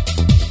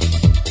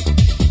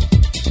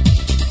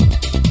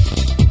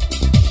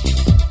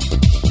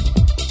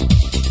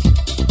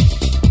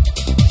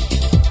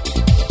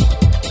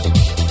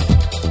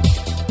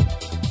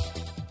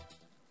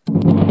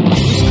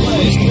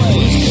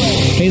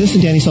 Hey, this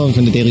is Danny Sullivan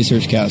from the Daily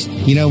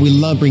Searchcast. You know, we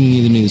love bringing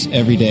you the news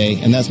every day,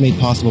 and that's made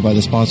possible by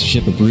the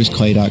sponsorship of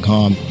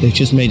BruceClay.com. They've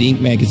just made Inc.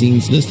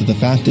 magazine's list of the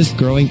fastest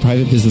growing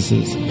private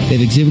businesses.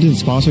 They've exhibited and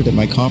sponsored at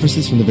my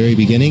conferences from the very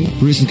beginning.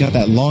 Bruce has got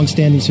that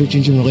long-standing search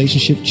engine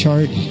relationship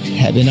chart,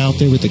 had been out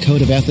there with the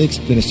code of ethics,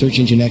 been a search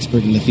engine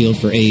expert in the field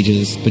for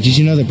ages. But did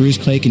you know that Bruce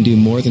Clay can do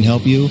more than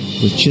help you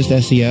with just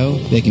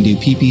SEO? They can do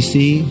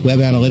PPC, web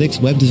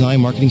analytics, web design,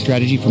 marketing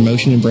strategy,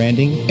 promotion, and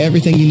branding.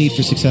 Everything you need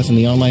for success in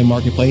the online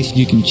marketplace,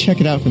 you can check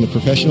it out from the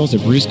professionals at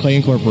Bruce Clay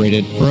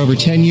Incorporated. For over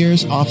 10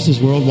 years, offices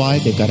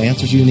worldwide, they've got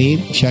answers you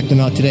need. Check them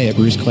out today at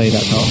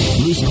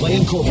bruceclay.com. Bruce Clay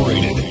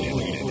Incorporated.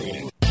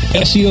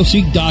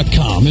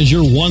 SEOseek.com is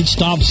your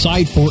one-stop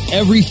site for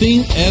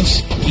everything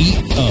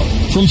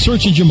SEO. From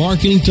search engine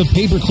marketing to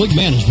pay-per-click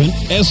management,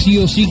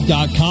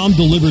 SEOseek.com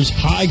delivers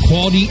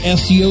high-quality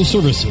SEO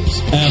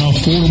services at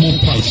affordable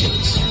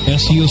prices.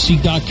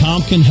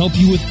 SEOseek.com can help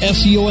you with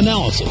SEO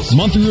analysis,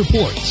 monthly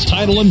reports,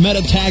 title and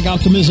meta tag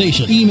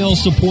optimization, email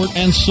support,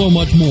 and so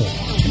much more.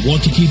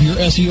 Want to keep your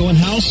SEO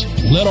in-house?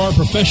 Let our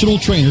professional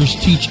trainers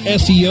teach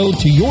SEO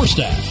to your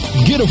staff.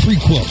 Get a free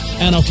quote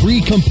and a free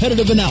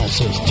competitive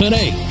analysis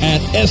today at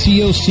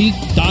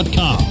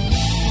SEOseek.com.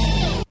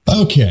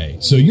 Okay,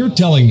 so you're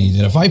telling me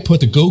that if I put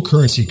the Go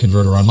Currency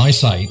converter on my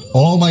site,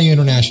 all my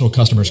international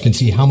customers can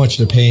see how much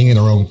they're paying in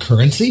their own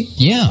currency?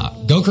 Yeah.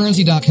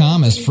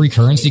 GoCurrency.com has free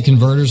currency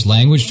converters,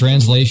 language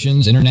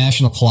translations,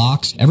 international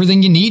clocks,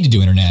 everything you need to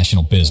do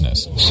international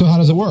business. So how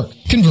does it work?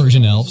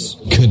 Conversion elves.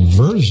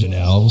 Conversion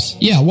elves?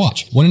 Yeah,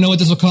 watch. Want to know what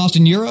this will cost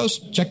in euros?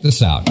 Check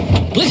this out.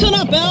 Listen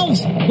up,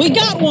 elves. We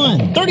got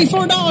one.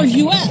 $34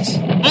 US.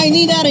 I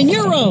need that in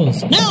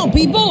euros. Now,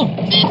 people.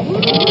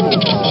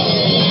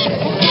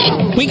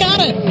 We got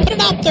it. Put it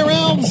up there,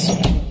 elves.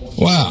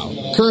 Wow.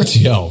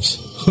 Currency elves.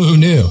 Who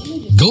knew?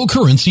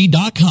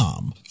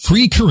 GoCurrency.com.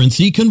 Free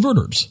currency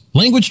converters,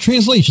 language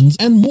translations,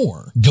 and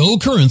more.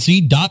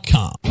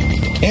 GoCurrency.com.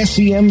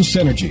 SEM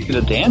Synergy.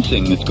 The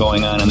dancing that's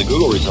going on in the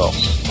Google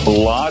results. A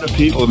lot of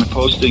people have been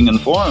posting in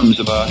forums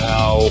about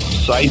how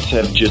sites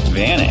have just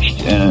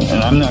vanished. And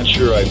I'm not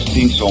sure I've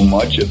seen so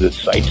much of the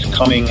sites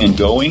coming and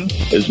going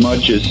as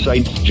much as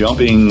sites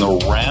jumping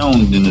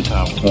around in the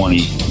top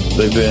 20.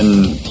 They've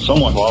been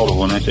somewhat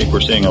volatile, and I think we're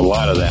seeing a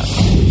lot of that.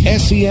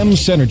 SEM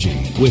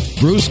Synergy with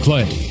Bruce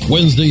Clay.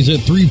 Wednesdays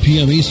at 3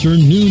 p.m.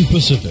 Eastern, noon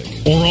Pacific,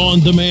 or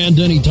on demand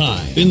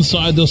anytime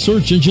inside the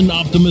Search Engine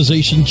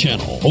Optimization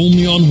channel,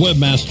 only on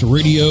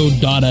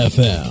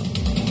WebmasterRadio.fm.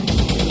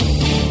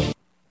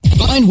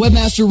 Find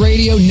Webmaster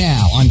Radio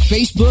now on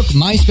Facebook,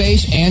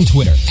 MySpace, and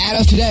Twitter. Add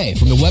us today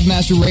from the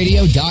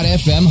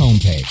WebmasterRadio.fm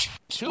homepage.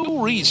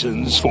 2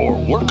 reasons for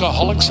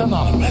Workaholics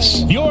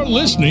Anonymous. You're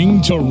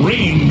listening to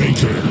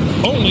Rainmaker,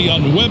 only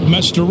on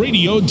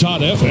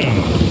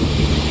WebmasterRadio.fm.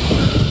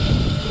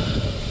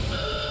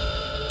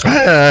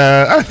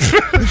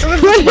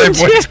 My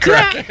voice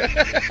cracking.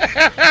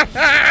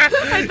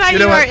 I thought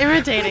you were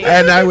imitating.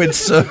 And I would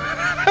so.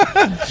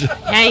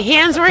 My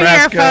hands were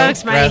here,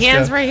 folks. My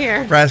hands were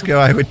here. Frasco,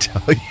 I would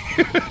tell you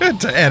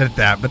to edit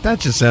that, but that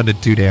just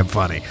sounded too damn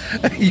funny.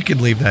 You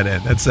can leave that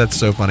in. That's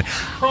so funny.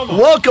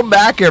 Welcome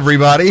back,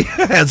 everybody,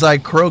 as I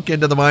croak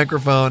into the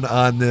microphone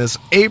on this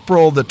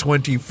April the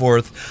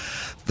 24th,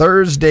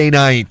 Thursday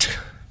night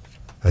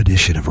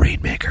edition of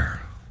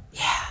Rainmaker.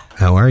 Yeah.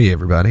 How are you,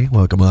 everybody?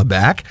 Welcome on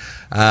back.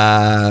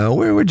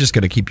 We're just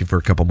going to keep you for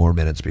a couple more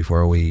minutes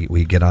before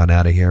we get on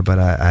out of here. But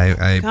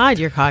God,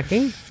 you're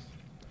cocky.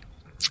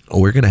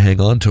 We're going to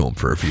hang on to them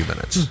for a few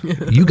minutes.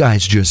 You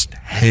guys just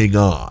hang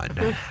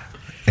on,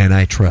 and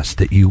I trust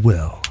that you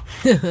will.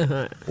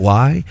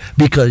 Why?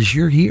 Because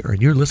you're here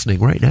and you're listening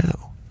right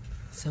now.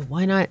 So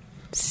why not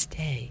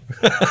stay?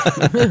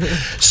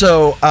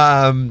 So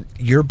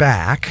you're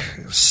back,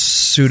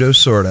 sort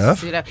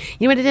of. You know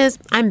what it is?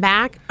 I'm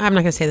back. I'm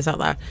not going to say this out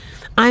loud.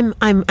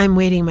 I'm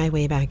waiting my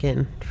way back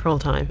in full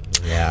time.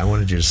 Yeah, I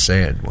wanted you to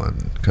say it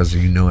because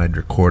you know I'd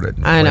record it.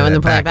 I know, and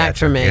then play it back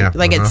for me. Yeah,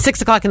 at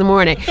 6 o'clock in the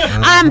morning.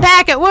 I'm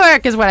back at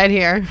work is what I'd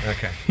hear.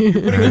 Okay.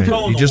 Right.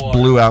 You just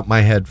blew out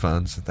my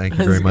headphones. Thank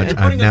you very much.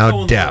 I'm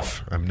now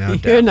deaf.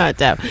 You're not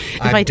deaf.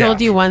 If I told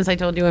you once, I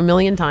told you a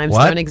million times.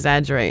 What? Don't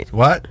exaggerate.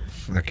 What?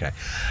 Okay.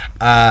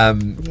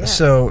 Yeah.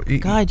 So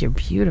God, you're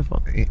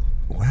beautiful.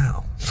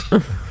 Wow.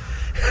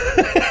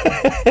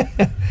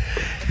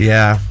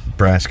 Yeah,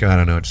 Brasco, I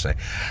don't know what to say.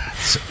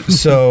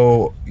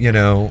 So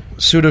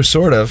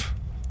sort of.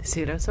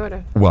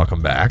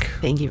 Welcome back.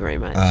 Thank you very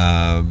much.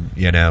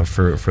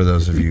 For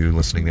those of you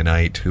listening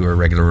tonight who are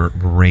regular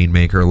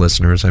Rainmaker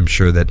listeners, I'm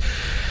sure that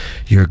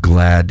you're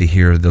glad to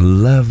hear the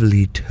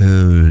lovely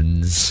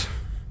tones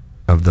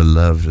of the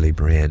lovely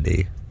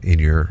Brandy in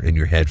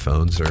your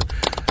headphones or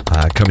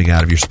coming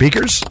out of your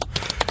speakers.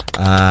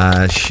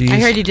 I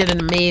heard you did an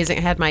amazing.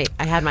 I had my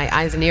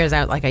eyes and ears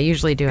out like I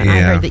usually do, and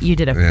I heard that you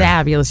did a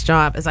fabulous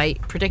job, as I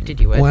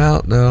predicted you would.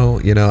 Well, no,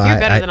 you're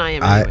better than I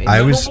am. Anyway.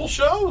 I was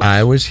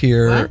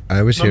here. What?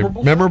 I was here.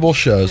 Memorable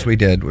shows. We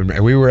did.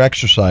 We were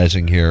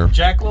exercising here.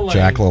 Jack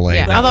LaLanne.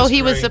 Yeah. Although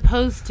you were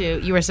supposed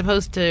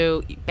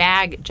to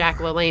bag Jack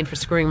LaLanne for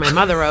screwing my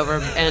mother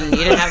over, and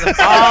you didn't have the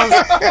balls.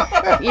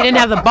 You didn't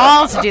have the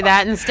balls to do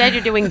that. Instead,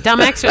 you're doing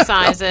dumb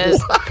exercises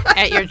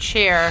at your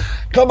chair.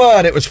 Come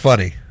on, it was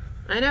funny.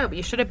 I know, but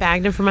you should have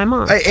bagged him for my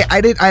mom.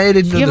 I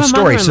didn't know the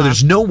story, so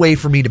there's no way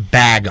for me to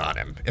bag on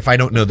him if I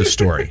don't know the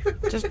story.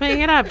 Just make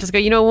it up. Just go,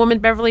 a woman,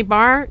 Beverly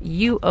Barr,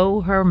 you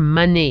owe her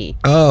money.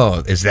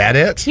 Oh, is that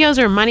it? He owes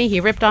her money. He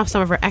ripped off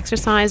some of her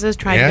exercises,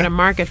 tried to get a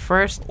market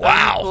first.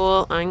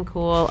 Wow.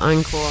 Uncool.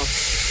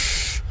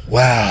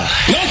 Wow.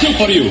 No soup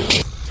for you.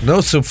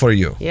 No soup for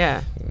you.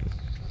 Yeah.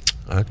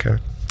 Okay.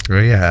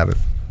 There you have it.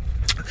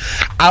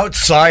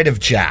 Outside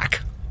of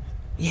Jack.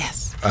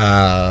 Yes.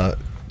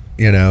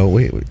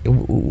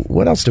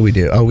 What else did we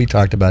do? Oh, we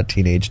talked about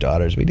teenage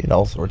daughters. We did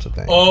all sorts of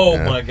things. Oh,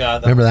 my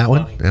God. Remember that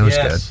funny. one? That was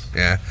good.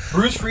 Yeah.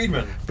 Bruce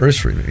Friedman,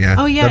 yeah.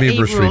 Oh, yeah,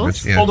 Bruce Friedman.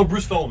 Yeah. Oh, no,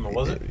 Bruce Feldman,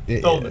 was it?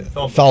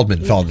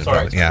 Feldman.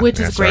 Sorry. Yeah.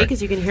 Which is great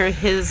because you can hear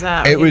his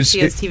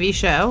his TV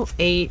show,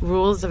 8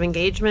 Rules of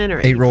Engagement,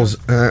 or 8 Rules.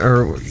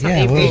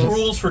 8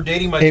 Rules for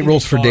Dating My Teenage Daughter. 8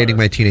 Rules for Dating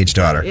My Teenage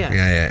Daughter.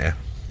 Yeah.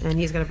 And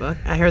he's got a book.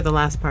 I heard the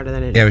last part of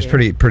that interview. Yeah, it was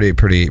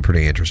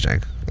pretty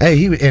interesting. Hey,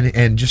 he's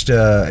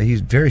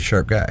a very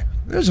sharp guy.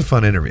 It was a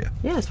fun interview.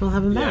 Yes, we'll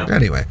have him back.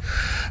 Anyway,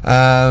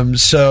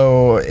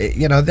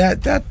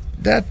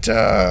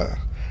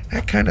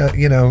 that kind of,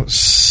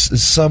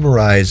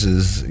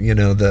 summarizes,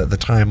 the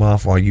time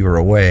off while you were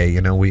away.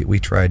 We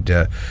tried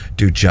to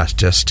do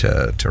justice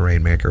to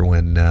Rainmaker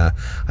when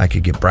I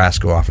could get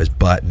Brasco off his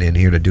butt and in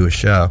here to do a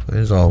show. It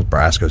was all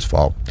Brasco's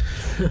fault.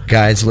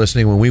 Guys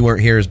listening, when we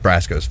weren't here, it's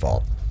Brasco's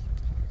fault.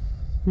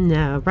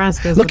 No,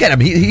 Brasco's. Look at him.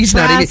 He's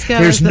not.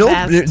 Brasco's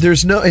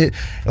There's no.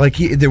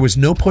 There was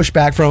no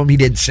pushback from him. He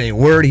didn't say a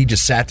word. He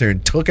just sat there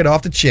and took it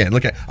off the chin.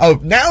 Look at. Oh,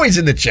 now he's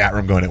in the chat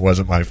room going, "It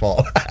wasn't my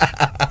fault."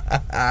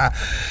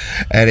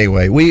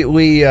 Anyway, we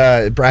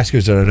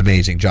Brasco's done an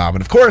amazing job,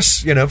 and of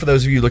course, for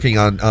those of you looking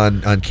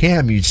on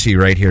cam, you see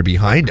right here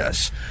behind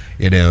us.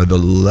 The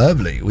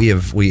lovely. We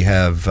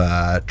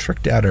have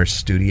tricked out our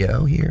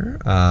studio here.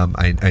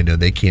 I know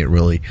they can't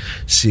really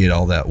see it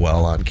all that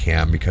well on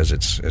cam because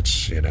it's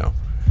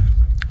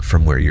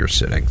from where you're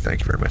sitting. Thank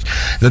you very much.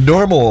 The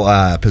normal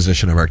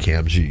position of our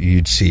cams,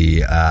 you'd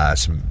see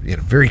some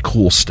very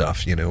cool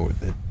stuff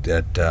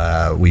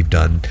that we've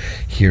done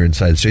here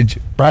inside the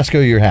studio.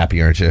 Brasco, you're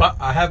happy, aren't you?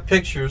 I have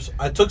pictures.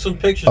 I took some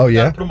pictures. Oh,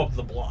 yeah? I put them up on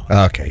the blog.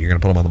 Okay, you're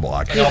going to put them on the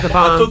blog.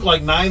 I took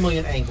like 9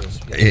 million angles.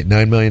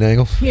 9 million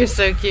angles? You're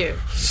so cute.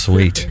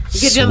 Sweet.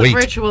 You could do on the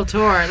virtual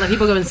tour. Let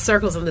people go in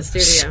circles in the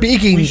studio.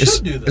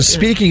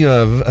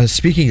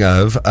 Speaking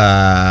of,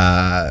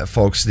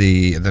 folks,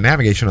 the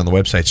navigation on the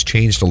website's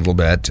changed a little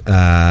bit.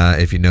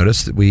 If you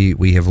notice, that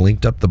we have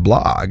linked up the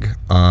blog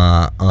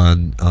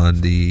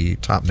on the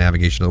top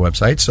navigation of the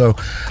website. So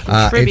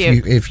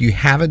if you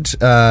haven't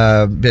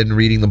been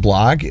reading the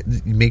blog,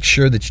 make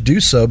sure that you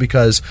do so,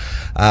 because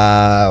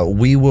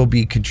we will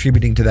be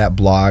contributing to that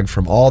blog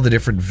from all the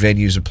different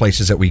venues and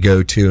places that we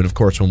go to, and of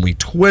course when we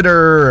Twitter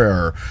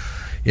or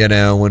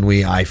when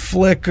we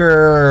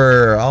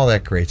iFlickr, all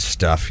that great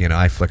stuff.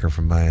 I flicker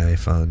from my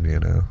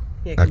iPhone.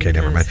 Okay,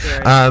 never mind.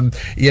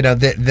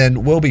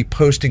 Then we'll be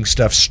posting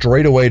stuff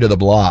straight away to the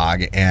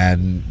blog,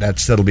 and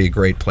that'll be a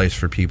great place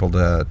for people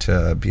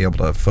to be able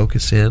to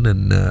focus in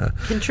and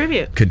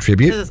contribute.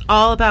 Contribute. It's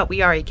all about,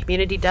 we are a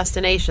community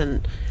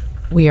destination.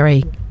 We are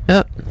a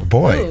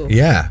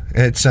yeah.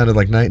 It sounded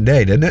like night and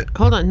day, didn't it?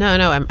 Hold on,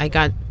 no, I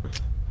got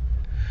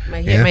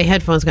my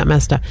headphones got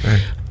messed up.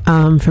 Right.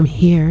 From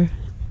here.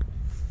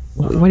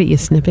 What are you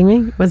snipping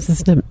me? What's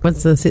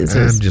the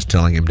scissors? I'm just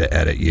telling him to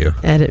edit you.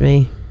 Edit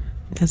me.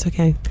 That's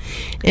okay.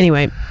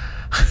 Anyway,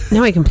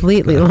 now I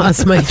completely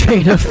lost my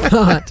train of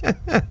thought.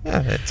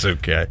 It's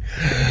okay.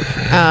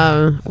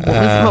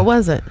 What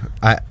was it?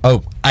 I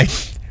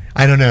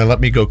don't know. Let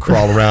me go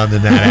crawl around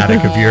in that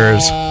attic of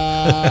yours.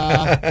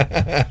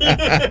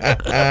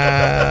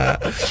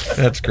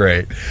 That's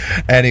great.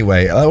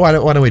 Anyway, why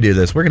don't we do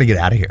this? We're going to get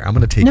out of here. I'm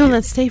going to take you.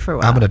 Let's stay for a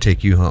while. I'm going to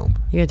take you home.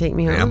 You're going to take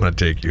me home? I'm going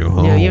to take you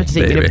home. No, you have to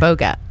take me to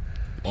Boca.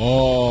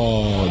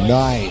 Oh,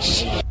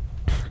 nice.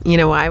 You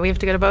know why we have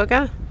to go to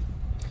Boca?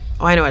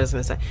 Oh, I know what I was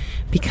going to say.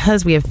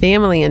 Because we have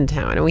family in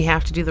town and we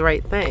have to do the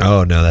right thing.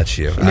 Oh, no, that's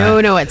you. No,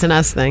 it's an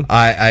us thing.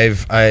 I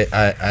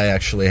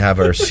actually have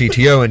our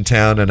CTO in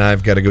town, and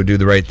I've got to go do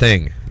the right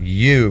thing.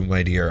 You,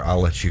 my dear,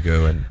 I'll let you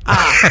go and.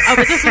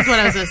 But this is what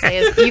I was going to say: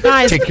 is you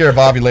guys take care of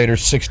Ovulator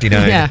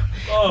 69. Yeah.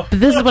 But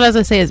this is what I was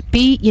going to say: is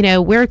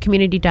we're a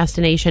community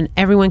destination.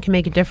 Everyone can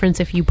make a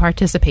difference if you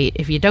participate.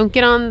 If you don't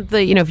get on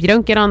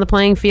the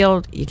playing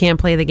field, you can't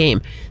play the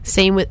game.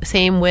 Same with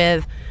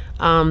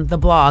the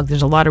blog.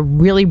 There's a lot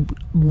of really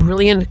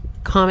brilliant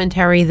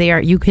commentary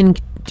there. You can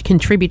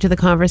contribute to the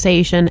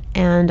conversation,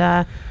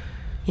 and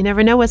you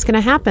never know what's going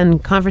to happen.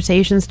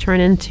 Conversations turn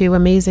into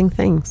amazing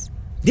things.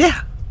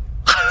 Yeah.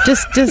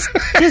 Just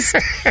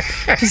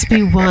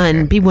be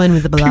one. Be one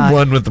with the blog. Be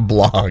one with the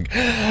blog.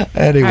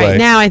 Anyway. All right,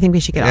 now I think we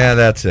should get off. Yeah,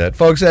 that's it.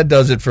 Folks, that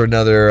does it for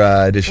another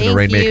edition of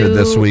Rainmaker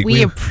this week.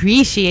 We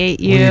appreciate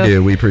you. We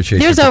do. We appreciate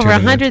you. There's over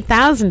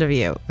 100,000 of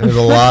you. There's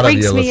a lot of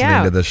you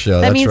listening to this show.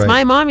 That that's means right.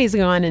 my mommy's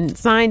gone and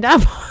signed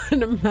up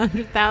on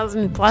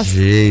 100,000 plus.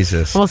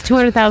 Jesus. Almost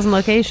 200,000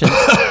 locations.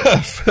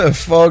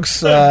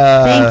 Folks.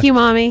 Thank you,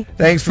 Mommy.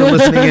 Thanks for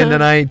listening in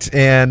tonight.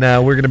 And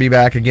we're going to be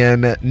back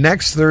again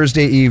next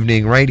Thursday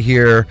evening right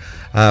here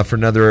for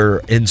another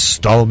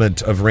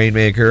installment of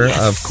Rainmaker.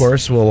 Yes. Of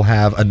course, we'll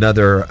have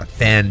another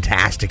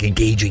fantastic,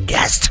 engaging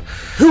guest.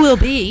 Who will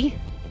be?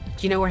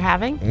 Do you know we're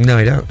having? No,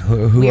 I don't.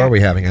 Who are we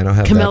having? I don't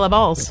have Camilla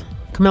Bowles.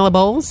 Camilla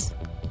Bowles?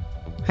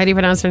 How do you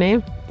pronounce her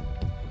name?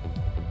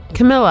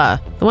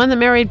 Camilla. The one that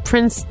married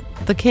Prince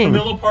the King.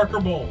 Camilla Parker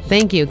Bowles.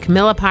 Thank you.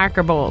 Camilla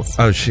Parker Bowles.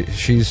 Oh,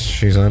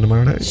 she's on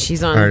tomorrow night?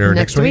 She's on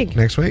next week.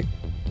 Next week?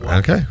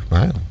 Okay.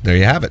 Well, there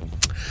you have it.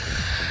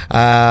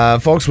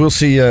 Folks, we'll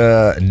see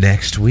you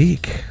next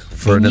week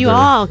for another. You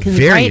all can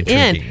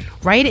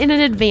write in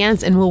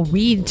advance, and we'll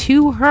read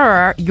to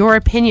her your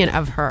opinion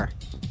of her.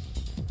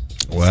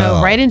 Well,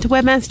 so write into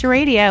Webmaster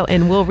Radio,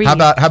 and we'll read. How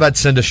about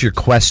send us your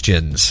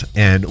questions,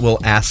 and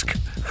we'll ask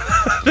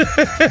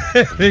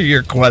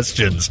your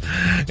questions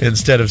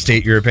instead of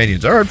state your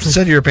opinions, or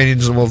send your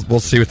opinions, and we'll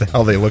see what the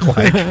hell they look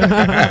like.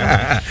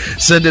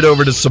 Send it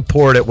over to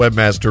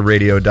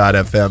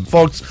support@webmasterradio.fm,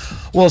 folks.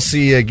 We'll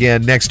see you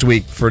again next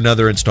week for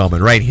another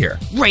installment right here.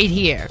 Right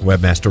here.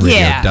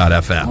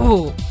 Webmasterradio.fm. Yeah.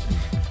 Ooh.